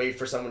and to wait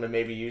for someone to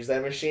maybe use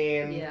that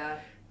machine. Yeah.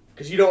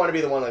 Because you don't want to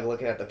be the one like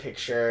looking at the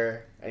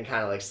picture and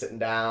kind of like sitting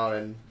down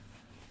and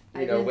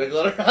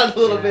wiggling around a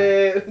little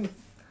bit.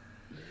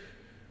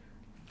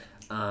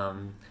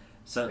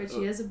 So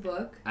Richie has a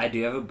book. I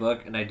do have a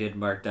book, and I did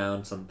mark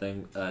down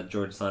something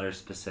George Saunders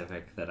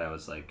specific that I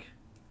was like,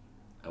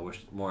 I wish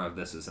more of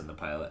this was in the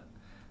pilot.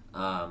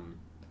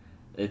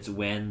 It's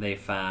when they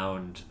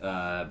found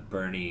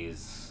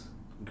Bernie's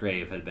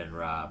grave had been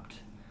robbed.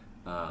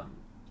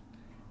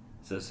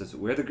 So it says,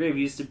 where the grave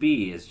used to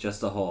be is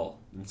just a hole.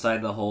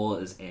 Inside the hole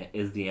is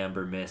the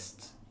amber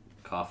mist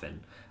coffin,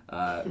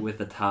 with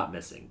the top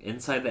missing.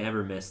 Inside the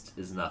amber mist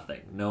is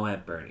nothing. No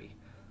Aunt Bernie.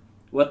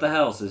 What the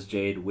hell, says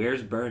Jade.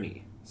 Where's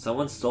Bernie?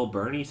 Someone stole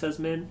Bernie, says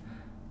Min.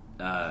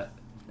 And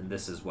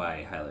this is why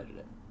I highlighted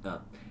it.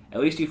 At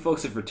least you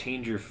folks have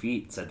retained your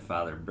feet, said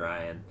Father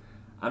Brian.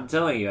 I'm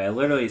telling you, I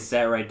literally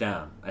sat right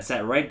down. I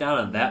sat right down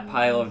on that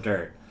pile of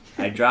dirt.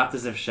 I dropped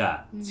as if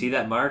shot. See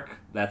that mark?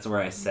 That's where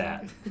I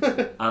sat.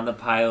 On the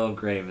pile of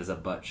grave is a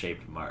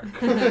butt-shaped mark.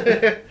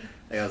 I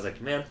was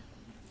like, man,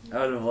 I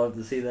would have loved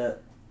to see that.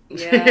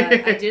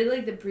 Yeah, I did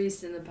like the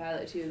priest in the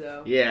pilot too,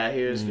 though. Yeah,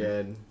 he was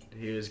good.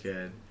 He was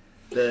good.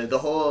 The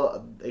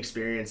whole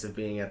experience of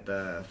being at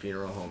the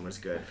funeral home was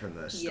good from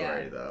the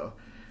story, though.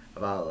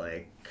 About,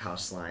 like, how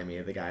slimy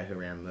the guy who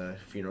ran the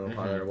funeral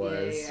parlor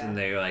was. Yeah. And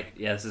they were like,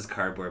 yeah, this is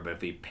cardboard, but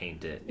if we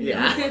paint it,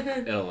 Yeah.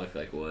 it'll look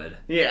like wood.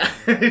 Yeah.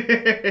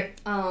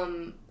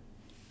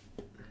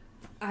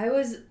 I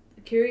was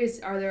curious,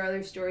 are there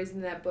other stories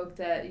in that book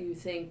that you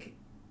think,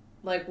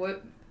 like,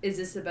 what, is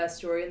this the best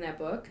story in that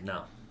book?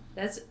 No.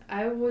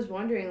 I was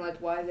wondering,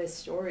 like, why this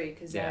story,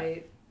 because Yeah.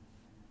 I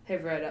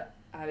have read,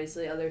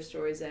 obviously, other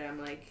stories that I'm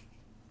like,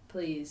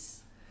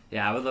 please.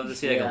 Yeah, I would love to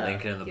see, like, Yeah. a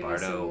Lincoln and the Give me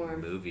some more.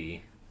 Bardo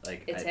movie.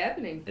 Like, It's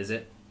happening. Is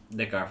it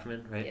Nick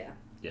Offerman, right? Yeah.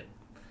 Yeah,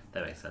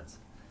 that makes sense.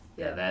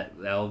 Yeah. Yeah,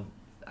 that'll.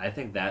 I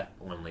think that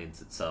one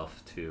leads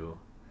itself to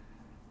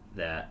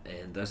that,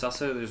 and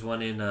there's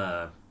one in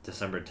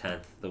December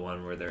 10th, the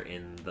one where they're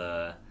in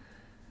the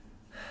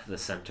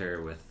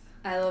center with.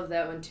 I love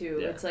that one, too.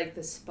 Yeah. It's like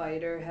the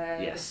spider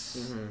head.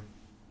 Yes.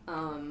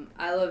 Mm-hmm.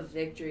 I love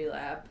Victory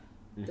Lap.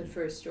 The Mhm.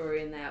 first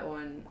story in that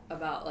one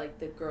about, like,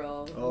 the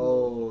girl who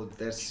Oh,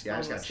 this I just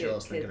got almost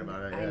chills get thinking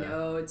about it. I yeah.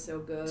 know, it's so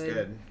good. It's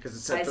good because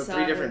it's I from saw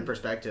three different him-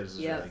 perspectives. Is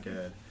Yep. really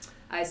good.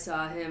 I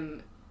saw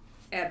him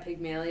at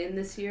Pygmalion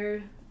this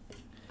year,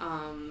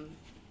 and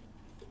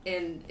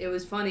it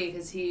was funny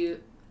because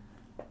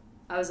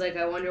I was like,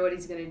 I wonder what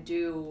he's gonna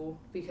do,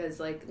 because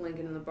like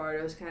Lincoln and the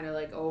Bardo's kind of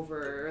like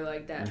over, or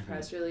like that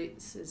press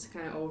release is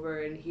kind of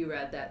over, and he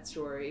read that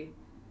story.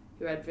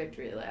 He read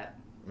Victory Lap.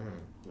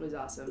 Mm-hmm. It was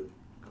awesome.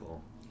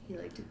 Cool. He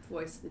liked to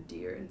voice the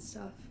deer and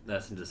stuff.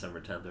 That's in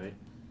December 10th, right?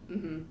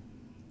 Mm-hmm.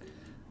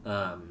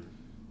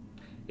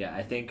 Yeah,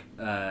 I think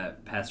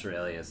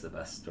Pastoralia is the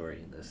best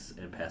story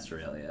in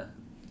Pastoralia.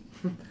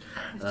 I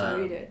have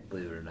to read it.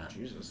 Believe it or not.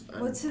 Jesus.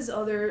 What's his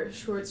other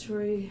short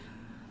story?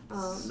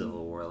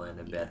 Civil War Land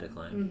in Bad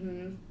Decline.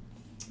 Mm-hmm.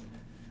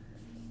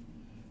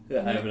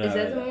 Yeah, Is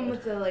that the one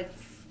with the like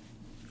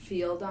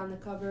field on the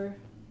cover?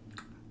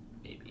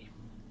 Maybe.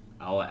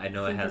 I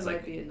know it think has there might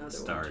like be another one,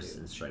 stars too.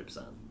 and stripes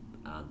on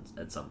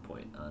at some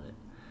point on it,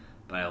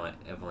 but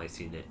I've only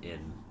seen it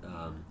in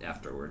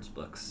afterwards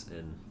books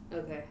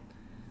Okay.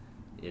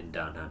 in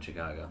downtown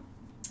Chicago.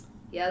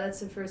 Yeah, that's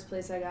the first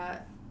place I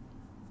got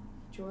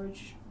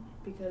George,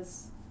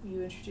 because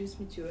you introduced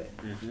me to it.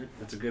 Mm-hmm.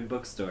 It's a good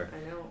bookstore,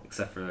 I know.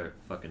 except for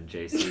fucking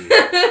JC.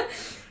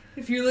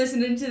 If you're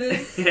listening to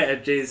this, Yeah,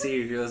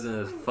 JC, if you're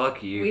listening to this,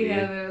 fuck you, we dude.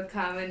 have a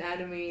common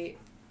enemy.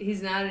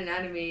 He's not an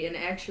enemy, and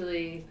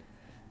actually,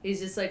 he's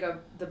just like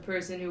the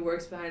person who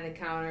works behind the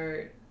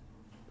counter.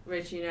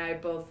 Richie and I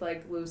both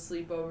like lose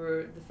sleep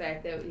over the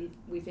fact that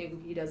we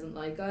think he doesn't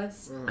like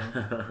us.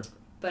 Mm-hmm.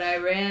 But I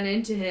ran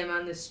into him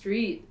on the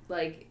street,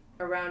 like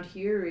around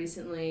here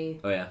recently,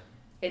 Oh yeah,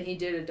 and he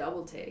did a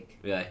double take.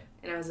 really?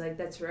 And I was like,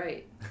 that's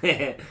right.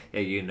 Yeah,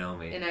 you know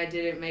me. And I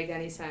didn't make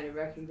any sign of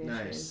recognition.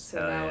 Nice. So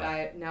Hell now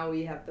yeah. now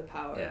we have the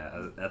power.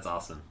 Yeah, that's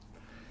awesome.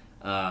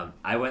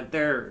 I went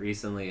there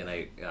recently, and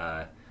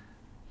I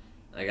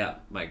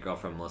got my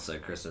girlfriend Melissa a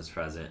Christmas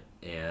present,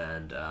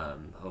 and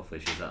hopefully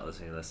she's not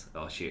listening to this.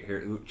 Oh,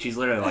 she's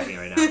literally watching it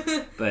right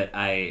now. But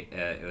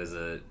it was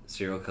a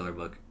serial killer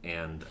book,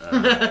 and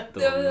the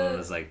woman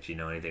was like, "Do you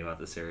know anything about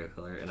the serial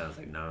killer?" And I was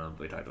like, "No,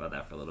 but we talked about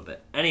that for a little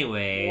bit."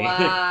 Anyway,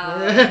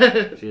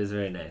 Wow. she was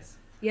very nice.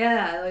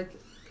 Yeah, I like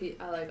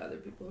other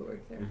people who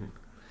work there.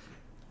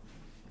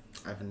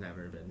 Mm-hmm. I've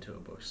never been to a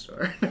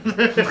bookstore.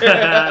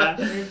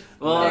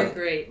 Well, They're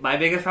great. my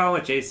biggest problem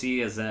with JC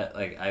is that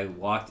like I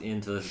walked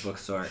into this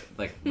bookstore,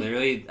 like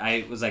literally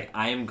I was like,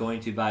 I am going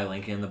to buy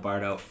Lincoln and the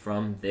Bardo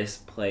from this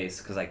place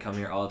because I come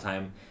here all the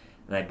time,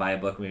 and I buy a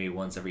book maybe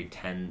once every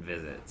 10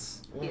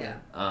 visits. Yeah.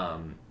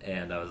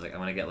 And I was like, I'm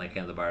gonna get Lincoln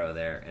and the Bardo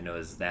there, and it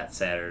was that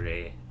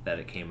Saturday that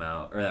it came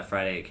out, or that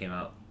Friday it came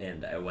out,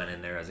 and I went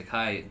in there. I was like,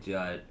 hi, do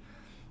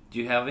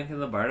you have Lincoln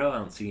and the Bardo? I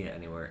don't see it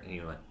anywhere. And he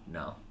went,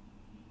 no.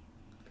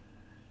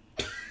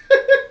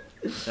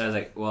 And I was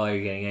like, well, are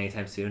you getting it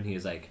anytime soon? He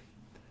was like,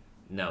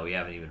 no, we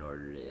haven't even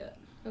ordered it yet.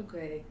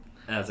 Okay.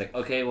 And I was like,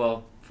 okay,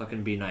 well,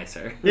 fucking be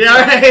nicer. Yeah,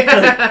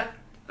 right.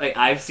 Like,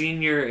 I've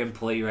seen your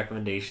employee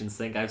recommendations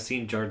thing. I've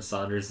seen George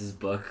Saunders'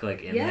 book,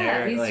 like, in there.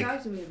 Yeah, he's like,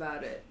 talked to me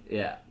about it.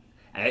 yeah.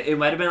 It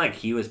might have been like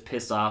he was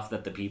pissed off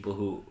that the people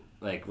who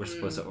like were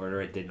supposed to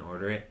order it didn't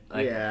order it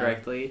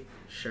correctly.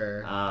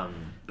 Sure.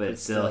 But it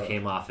still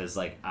came off as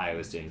like I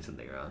was doing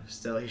something wrong.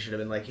 Still, he should have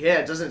been like, yeah,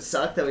 it doesn't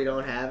suck that we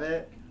don't have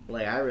it.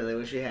 Like, I really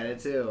wish we had it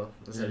too.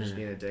 Instead of just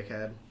being a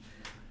dickhead.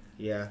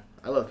 Yeah.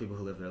 I love people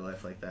who live their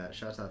life like that.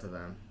 Shouts out to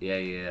them. Yeah,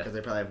 yeah. Because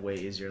they probably have way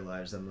easier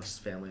lives than this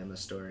family in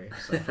this story.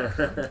 So fuck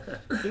them.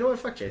 You know what?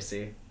 Fuck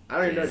JC. I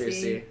don't even know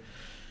JC.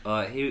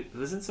 He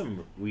was in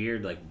some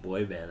weird like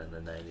boy band in the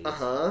 90s.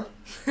 Uh-huh.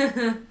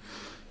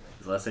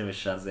 His last name is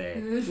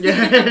Shazay.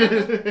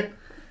 Yeah.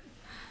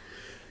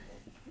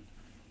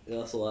 He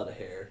lost a lot of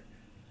hair.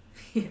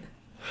 Yeah.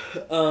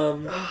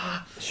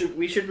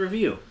 We should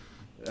review.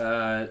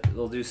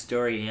 We'll do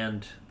story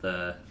and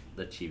the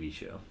TV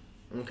show.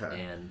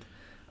 Okay. And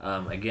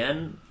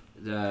again,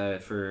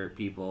 for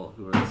people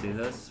who are listening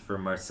to this, for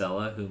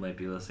Marcella who might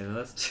be listening to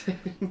this,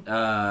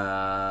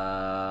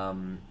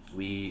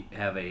 we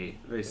have a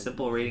very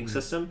simple rating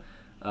system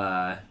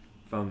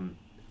from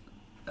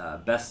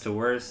best to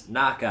worst: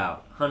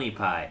 knockout, honey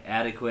pie,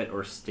 adequate,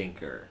 or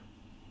stinker.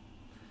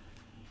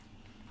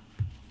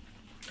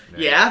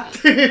 Mary, Yeah.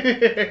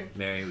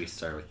 Mary, we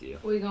start with you.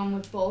 We going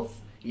with both?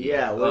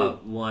 Yeah. Well,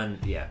 one,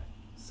 yeah.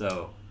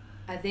 So,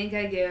 I think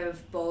I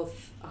give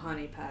both a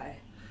honey pie.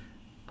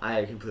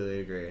 I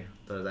completely agree.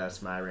 Though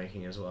that's my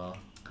ranking as well.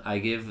 I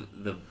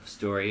give the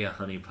story a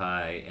honey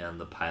pie and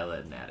the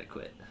pilot an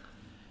adequate.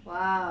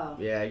 Wow.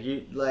 Yeah,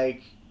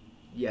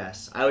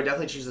 yes. I would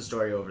definitely choose the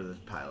story over the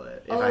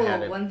pilot. If I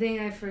had it. One thing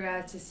I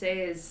forgot to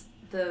say is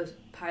the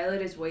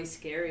pilot is way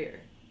scarier.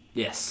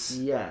 Yes.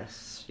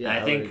 Yes. Yeah, I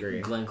would think agree.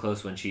 Glenn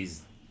Close, when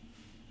she's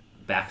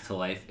back to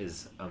life,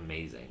 is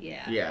amazing.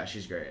 Yeah. Yeah,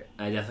 she's great.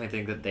 I definitely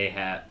think that they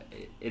have.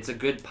 It's a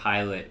good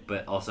pilot,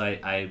 but also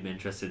I'm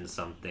interested in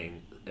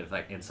something,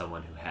 in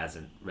someone who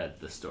hasn't read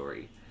the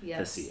story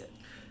to see it.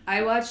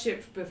 I watched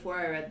it before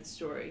I read the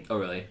story. Oh,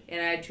 really?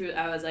 And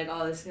I was like,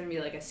 oh, this is going to be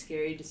like a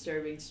scary,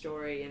 disturbing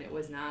story, and it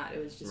was not.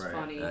 It was just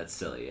funny. That's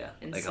silly, yeah.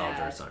 And like sad. all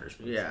George Saunders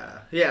movies. Yeah.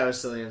 Yeah, it was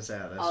silly and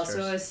sad. That's also,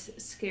 true. a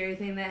scary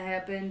thing that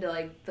happened,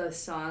 like the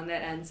song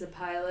that ends the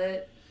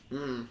pilot,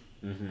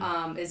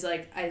 is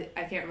like,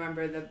 I can't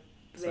remember the...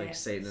 It's like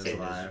Satan is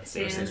Alive.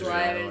 Satan is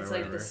Alive, and it's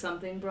like the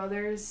Something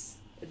Brothers.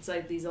 It's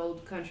like these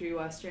old country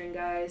western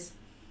guys.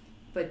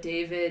 But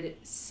David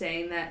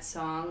sang that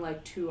song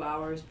like 2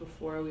 hours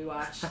before we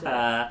watched it.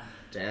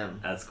 Damn.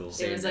 That's cool.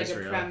 It was like Satan is a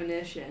real.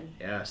 premonition.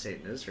 Yeah,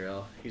 Satan is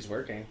real. He's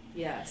working.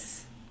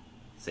 Yes.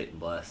 Satan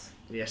bless.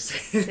 Yes.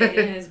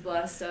 Satan has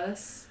blessed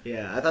us.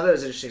 Yeah, I thought that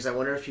was interesting because I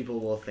wonder if people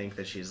will think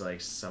that she's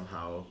like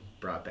somehow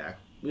brought back.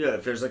 You know,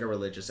 if there's like a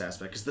religious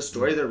aspect, because the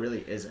story there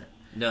really isn't.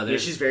 No, Yeah,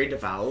 she's very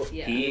devout.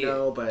 Yeah. You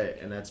know,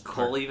 and that's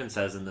Cole even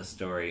says in the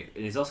story,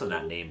 and he's also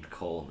not named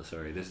Cole in the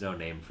story. There's no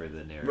name for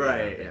the narrator.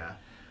 Right. Yeah.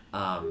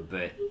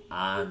 But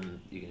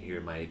you can hear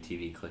my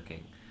TV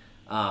clicking.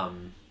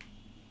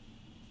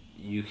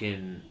 You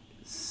can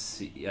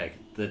see like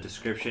the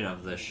description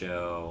of the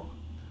show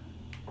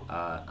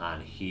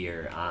on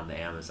here on the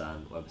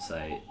Amazon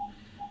website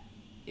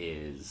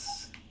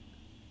is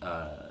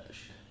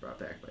Brought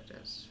back by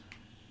Jess.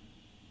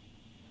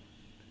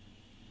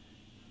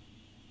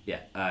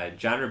 Yeah,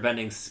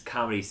 genre-bending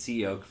comedy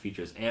Sea Oak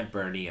features Aunt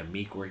Bernie, a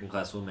meek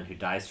working-class woman who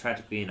dies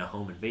tragically in a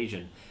home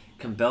invasion.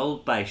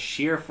 Compelled by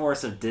sheer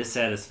force of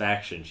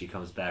dissatisfaction, she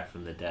comes back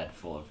from the dead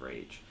full of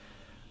rage.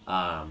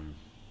 And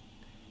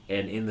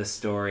in the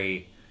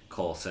story,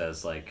 Cole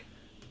says, like,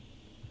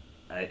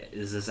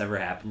 has this ever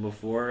happened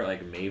before?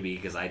 Like, maybe,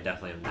 because I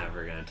definitely am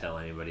never going to tell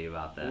anybody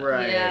about that.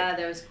 Right. Yeah,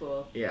 that was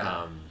cool.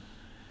 Yeah.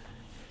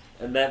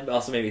 And that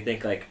also made me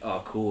think, like,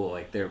 oh, cool,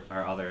 like, there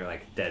are other,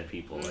 like, dead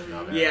people in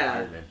other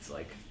apartments,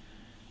 like,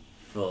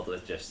 filled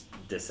with just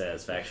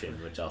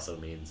dissatisfaction, which also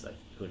means, like,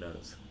 who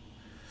knows?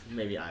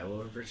 Maybe I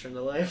will return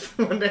to life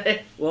one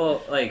day.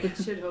 Well, like... We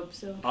should hope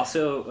so.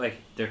 Also, like,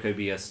 there could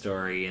be a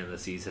story in the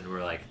season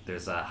where, like,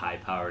 there's a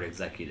high-powered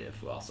executive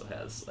who also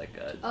has, like,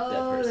 a dead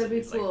person that'd be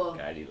who's, cool. like,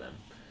 guiding them.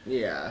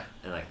 Yeah.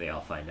 And, like, they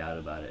all find out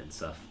about it and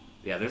stuff.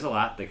 Yeah, there's a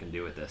lot they can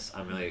do with this.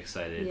 I'm really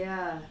excited.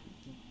 Yeah.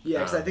 Yeah,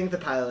 because I think the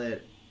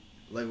pilot,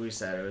 like we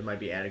said, it might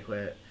be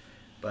adequate,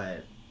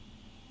 but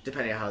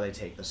depending on how they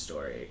take the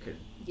story, it could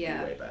be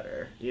way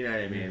better. You know what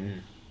I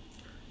mean?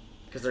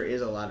 Because there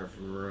is a lot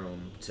of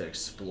room to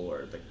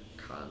explore the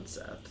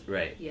concept.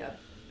 Right. Yep.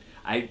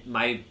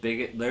 My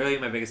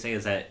biggest thing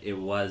is that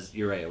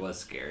you're right, it was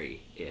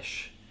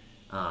scary-ish.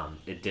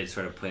 It did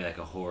sort of play like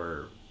a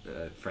horror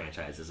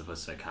franchise as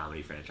opposed to a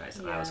comedy franchise,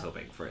 and I was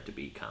hoping for it to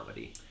be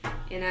comedy.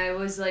 And I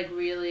was like,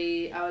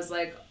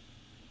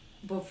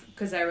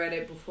 because I read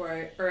it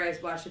before, or I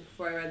watched it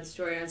before I read the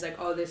story, and I was like,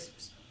 oh,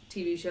 this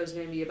TV show is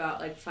going to be about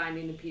like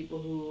finding the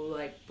people who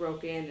like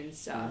broke in and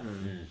stuff.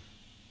 Mm-hmm.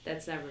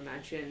 That's never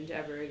mentioned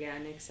ever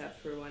again,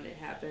 except for when it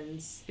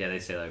happens. Yeah, they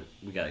say like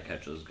we gotta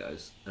catch those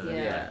guys, and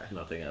then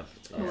nothing else.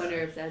 I wonder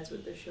if that's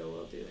what the show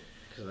will do.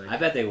 I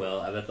bet they will.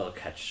 I bet they'll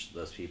catch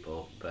those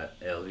people, but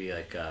it'll be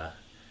like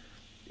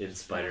in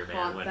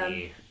Spider-Man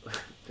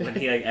when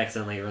he like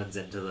accidentally runs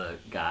into the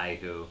guy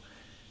who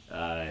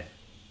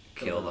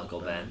killed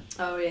Uncle Ben.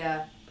 Oh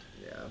yeah.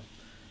 Yeah.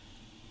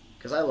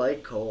 Because I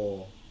like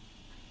Cole.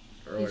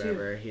 Or Me too.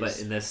 whatever. But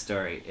in this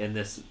story, in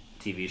this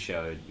TV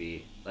show, it'd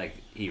be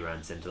like he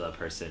runs into the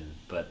person,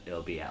 but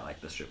it'll be at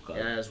like the strip club.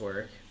 Yeah, his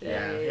work.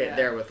 Yeah. Yeah,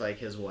 there with like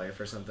his wife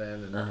or something,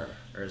 and Uh-huh.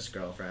 or his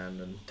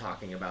girlfriend, and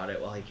talking about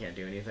it while he can't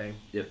do anything.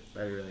 Yep.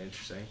 That'd be really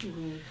interesting.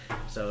 Mm-hmm.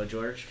 So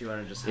George, if you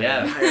want to just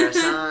Yeah. hire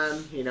us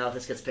on, if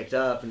this gets picked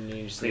up, and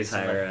you just Please need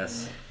someone- hire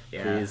us.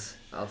 Yeah, Please.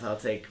 I'll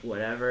take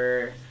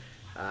whatever.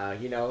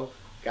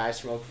 Guys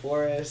from Oak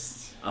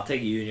Forest. I'll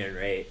take union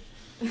rate.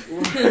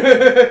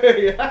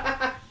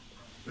 Yeah.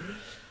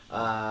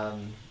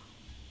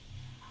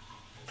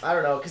 I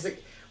don't know, because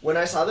when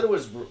I saw that it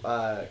was,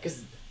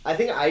 because I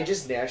think I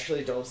just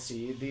naturally don't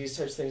see these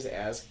types of things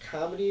as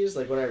comedies.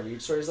 Like when I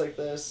read stories like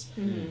this,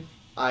 Mm-hmm.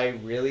 I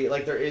really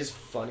there is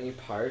funny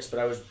parts, but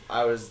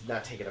I was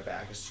not taken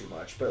aback as too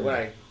much. But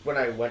when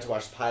I went to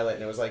watch the pilot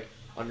and it was like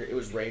it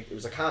was ranked, it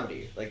was a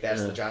comedy. Like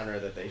that's the genre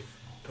that they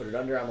put it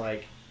under. I'm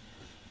like,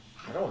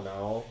 I don't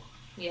know.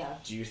 Yeah.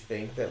 Do you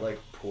think that like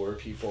poor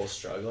people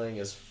struggling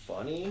is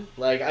funny?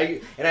 Like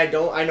I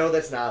know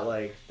that's not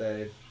like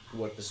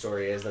what the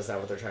story is. That's not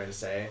what they're trying to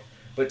say.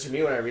 But to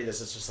me, when I read this,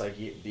 it's just like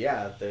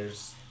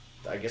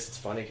I guess it's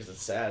funny because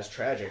it's sad. It's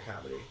tragic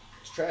comedy.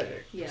 It's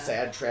tragic. Yeah.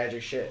 Sad,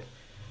 tragic shit.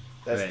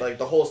 That's Right.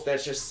 like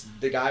that's just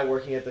the guy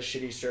working at the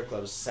shitty strip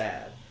club is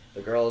sad.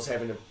 The girls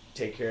having to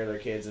take care of their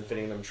kids and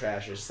fitting them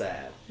trash is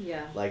sad.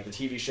 Yeah. Like the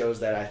TV shows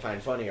that I find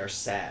funny are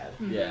sad.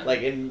 Mhm. Yeah.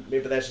 Like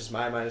maybe that's just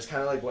my mind. It's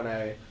kind of like when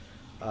I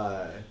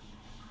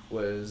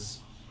was,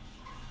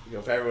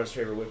 for everyone's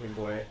favorite whipping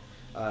boy,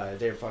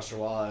 David Foster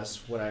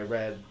Wallace. When I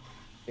read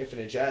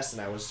Infinite Jest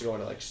and I was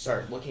going to like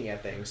start looking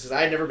at things because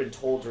I had never been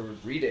told to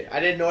read it. I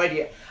had no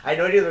idea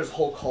there's a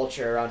whole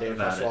culture around David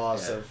About Foster it,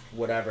 Wallace yeah. of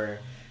whatever.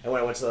 And when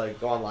I went to like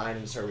go online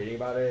and start reading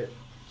about it,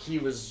 he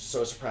was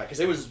so surprised because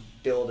it was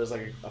billed as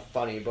like a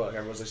funny book.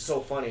 Everyone was like,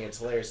 so funny, it's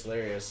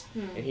hilarious. Hmm.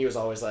 And he was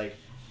always like,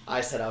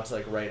 I set out to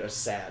like write a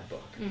sad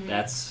book.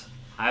 Mhm.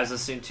 I was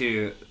listening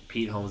to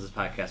Pete Holmes'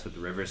 podcast with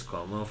Rivers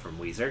Cuomo from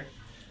Weezer.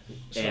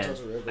 Shout out And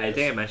to Rivers. I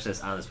think I mentioned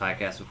this on this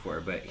podcast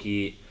before, but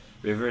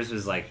Rivers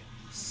was like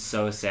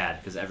so sad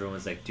because everyone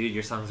was like, dude,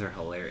 your songs are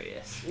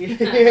hilarious.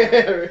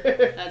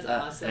 That's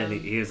awesome.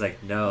 And he was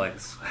like, no, like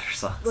sweater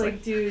songs.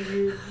 like, dude,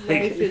 your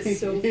like- life is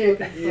so fucking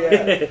fun.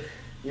 Yeah.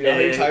 You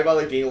And you then- talk about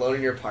like being alone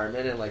in your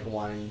apartment and like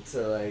wanting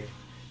to like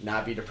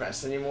not be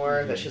depressed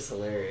anymore. Mhm. That's just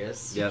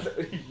hilarious. Yep.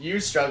 You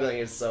struggling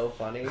is so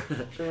funny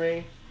for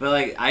me. But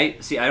like I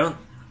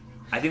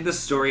think the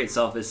story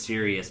itself is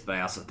serious, but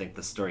I also think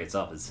the story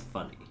itself is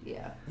funny.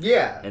 Yeah.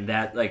 Yeah, And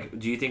that like,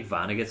 do you think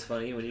Vonnegut's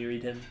funny when you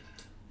read him?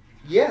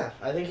 yeah.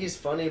 I think he's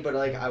funny, but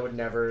like I would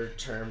never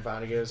term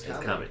Vonnegut as It's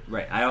comedy. comedy,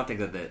 right? I don't think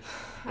that it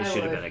I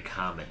should have would. been a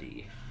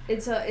comedy.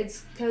 It's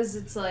because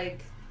it's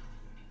like,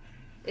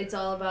 it's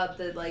all about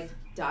the like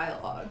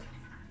dialogue,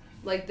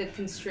 like the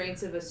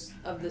constraints of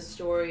the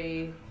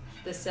story.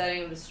 The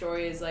setting of the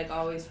story is like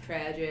always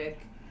tragic.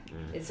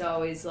 Mm. It's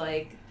always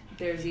like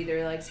there's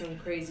either like some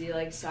crazy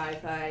like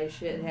sci-fi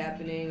shit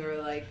happening or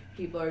like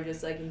people are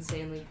just like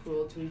insanely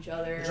cruel to each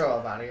other. You're talking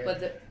about Vonnegut?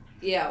 But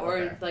or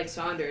Okay. like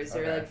Saunders,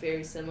 they're Okay. like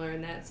very similar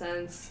in that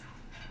sense.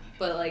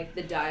 But like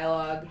the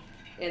dialogue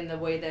and the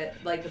way that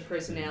like the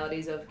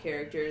personalities of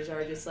characters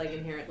are just like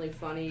inherently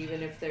funny,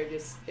 even if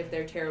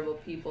they're terrible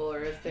people or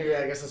if they're Yeah,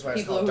 I guess that's why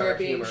it's people called who are dark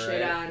being humor,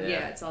 shit right? on. Yeah.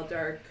 Yeah, it's all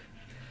dark.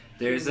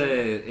 There's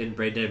in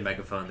Brain Dead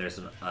Megaphone. There's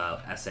an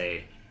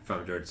essay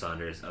from George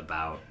Saunders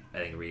about I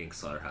think reading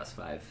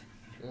Slaughterhouse-Five.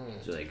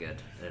 It's really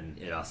good, and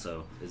it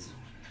also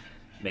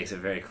makes it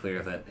very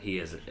clear that he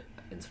is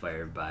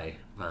inspired by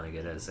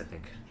Vonnegut, as I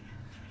think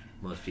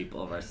most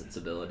people of our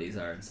sensibilities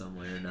are in some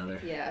way or another.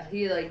 Yeah,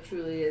 he like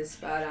truly is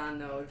spot on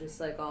though. Just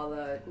like all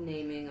the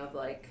naming of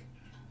like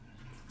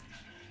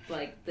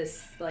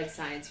this like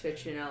science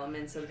fiction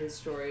elements of his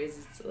stories,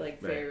 it's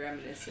like very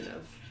reminiscent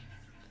of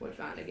what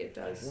Vonnegut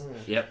does.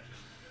 Yep.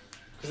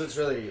 Because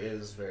it really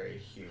is very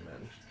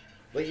human.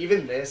 Like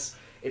even this,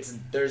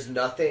 there's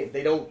nothing.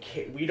 They don't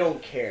care. We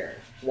don't care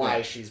why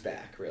Yeah. she's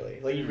back. Really,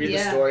 like you read the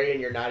Yeah. story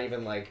and you're not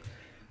even like,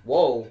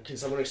 whoa, can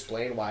someone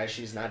explain why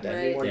she's not dead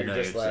Right. anymore? Yeah, You're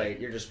no, just you're like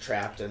you're just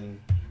trapped in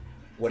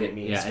what it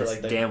means Yeah, for it's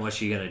like the damn what's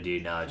she gonna do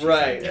now that she's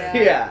right. not Yeah.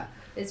 dead. Yeah.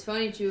 It's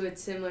funny too.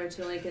 It's similar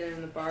to Lincoln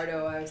and the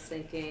Bardo. I was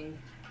thinking,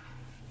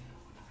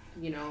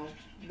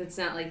 it's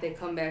not like they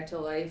come back to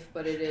life,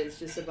 but it is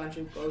just a bunch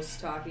of ghosts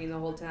talking the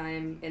whole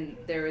time, and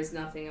there is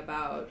nothing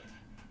about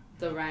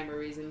the rhyme or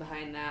reason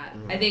behind that.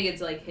 I think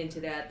it's like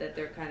hinted at that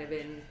they're kind of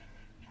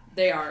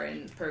they are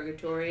in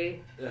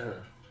purgatory, Uh-huh.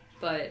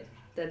 but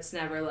that's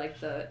never like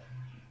the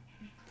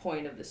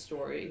point of the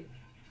story.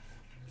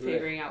 Right.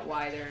 Figuring out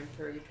why they're in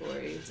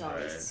purgatory. It's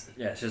always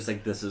Yeah, it's just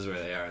like this is where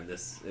they are, and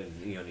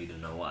you don't need to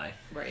know why,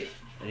 right.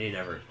 and you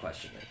never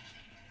question it.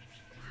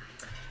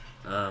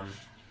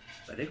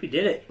 I think we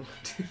did it.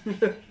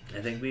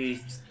 I think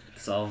we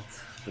solved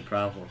the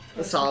problem.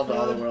 Solved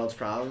all the world's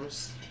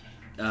problems.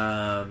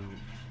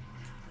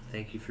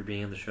 Thank you for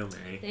being on the show,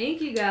 Mary.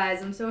 Thank you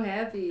guys. I'm so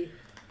happy.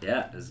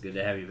 Yeah, it was good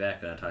to have you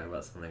back. Talk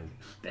about something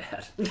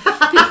bad.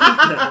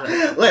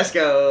 Let's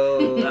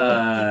go.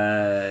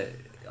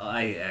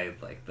 I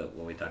like what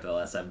we talked about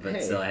last time, but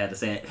Hey. still I had to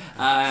say it.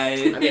 I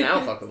mean, I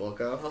don't fuck with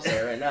Wilco. I'll say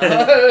it right now.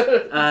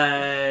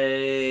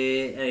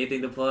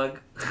 Anything to plug?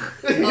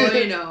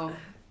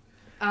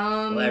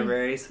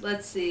 Libraries.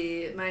 Let's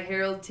see. My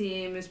Herald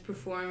team is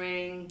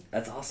performing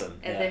That's awesome.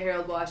 at Yeah. the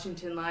Harold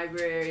Washington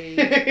Library.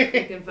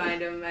 You can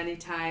find them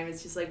anytime.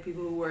 It's just like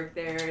people who work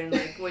there, and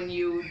like when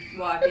you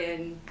walk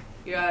in,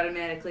 you're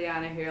automatically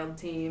on a Herald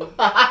team.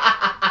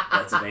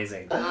 That's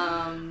amazing.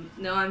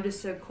 No, I'm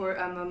just a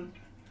I'm a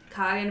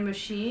cog in a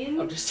machine.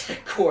 I'm just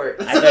at court.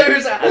 I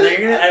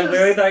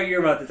literally thought you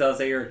were about to tell us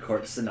that you're a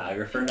court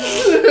stenographer now.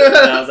 And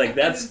I was like,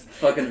 that's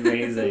fucking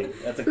amazing.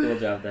 That's a cool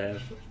job to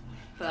have.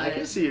 But I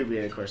can see you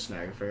being a court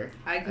stenographer.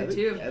 I could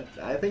think- too.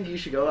 I think you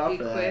should go out Be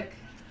for quick.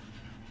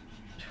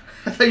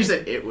 that. I thought you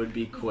said it would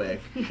be quick.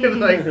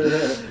 Like,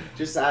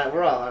 just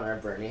we're all on our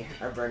Bernie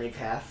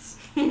paths.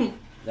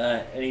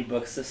 Any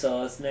books to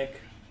sell us, Nick?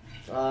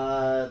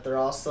 They're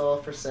all still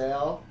for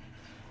sale.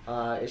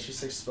 Issue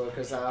 6 book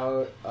is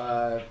out.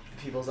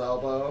 People's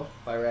Elbow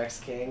by Rex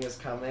King is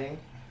coming.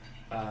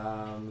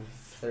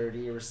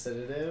 30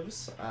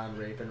 recitatives on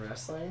rape and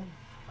wrestling.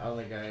 I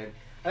think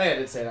I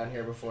did say it on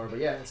here before, but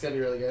yeah, it's gonna be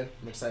really good.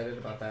 I'm excited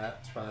about that.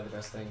 It's probably the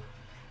best thing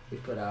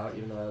we've put out,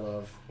 even though I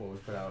love what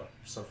we've put out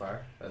so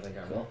far. I think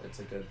Cool.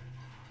 it's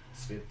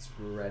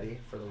ready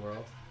for the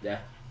world. Yeah.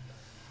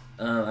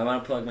 I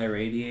want to plug my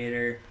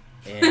radiator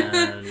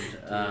and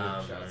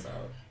Shouts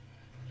out.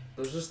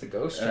 Those just the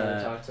ghosts trying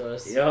to talk to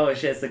us. Oh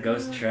shit, it's the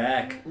ghost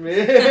track.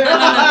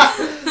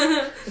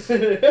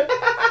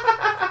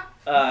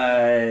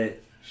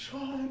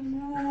 Sean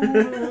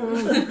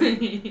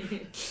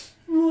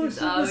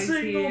He's always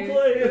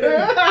here.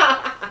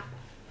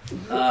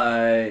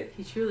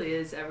 He truly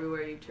is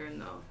everywhere you turn,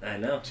 though. I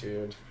know.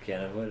 Dude.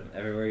 Can't avoid him.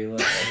 Everywhere you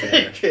look.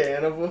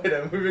 Can't avoid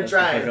him. We've been That's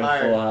trying the fucking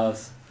hard. Full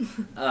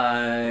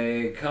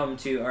House. Come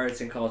to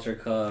Arts and Culture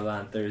Club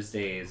on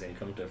Thursdays and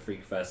come to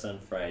Freak Fest on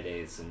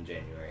Fridays in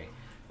January.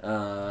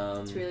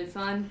 It's really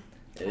fun.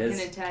 It I is.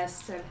 can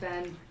attest. I've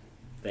been.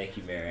 Thank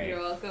you, Mary. You're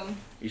welcome.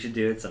 You should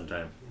do it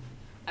sometime.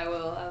 I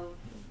will. I'll,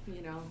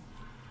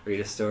 Read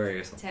a story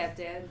or something. tap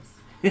dance.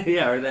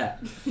 Yeah, or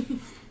that.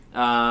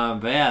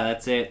 But yeah,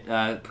 that's it.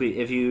 Please,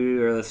 if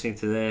you are listening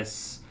to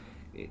this,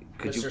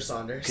 could Mr. you,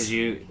 Saunders.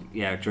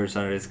 George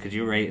Saunders, could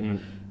you rate and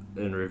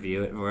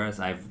review it for us?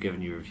 I've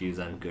given you reviews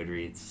on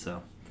Goodreads,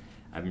 so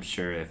I'm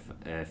sure if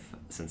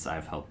since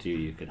I've helped you,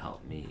 you could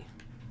help me.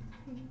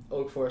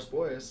 Oak Forest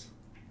Boys.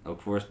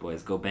 Oak Forest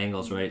Boys, go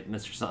Bengals, right,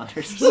 Mr.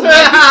 Saunders?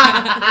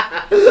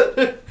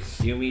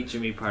 You meet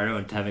Jimmy Pardo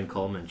and Tevin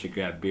Coleman should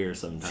grab beer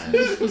sometime.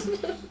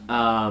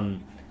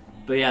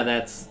 But yeah,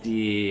 that's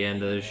the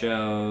end of the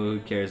show. Who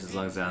cares as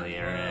long as it's on the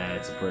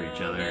internet? Support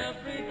each other.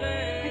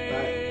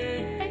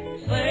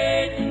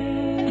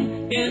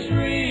 Satan is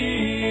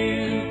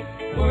real,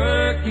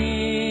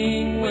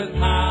 working with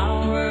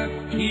power.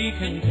 He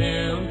can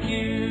tempt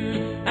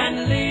you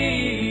and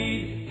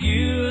lead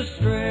you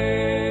astray.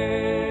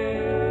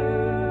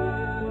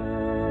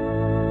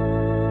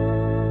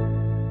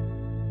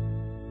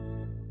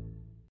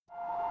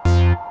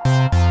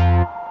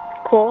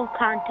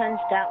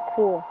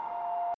 CoolContents.cool.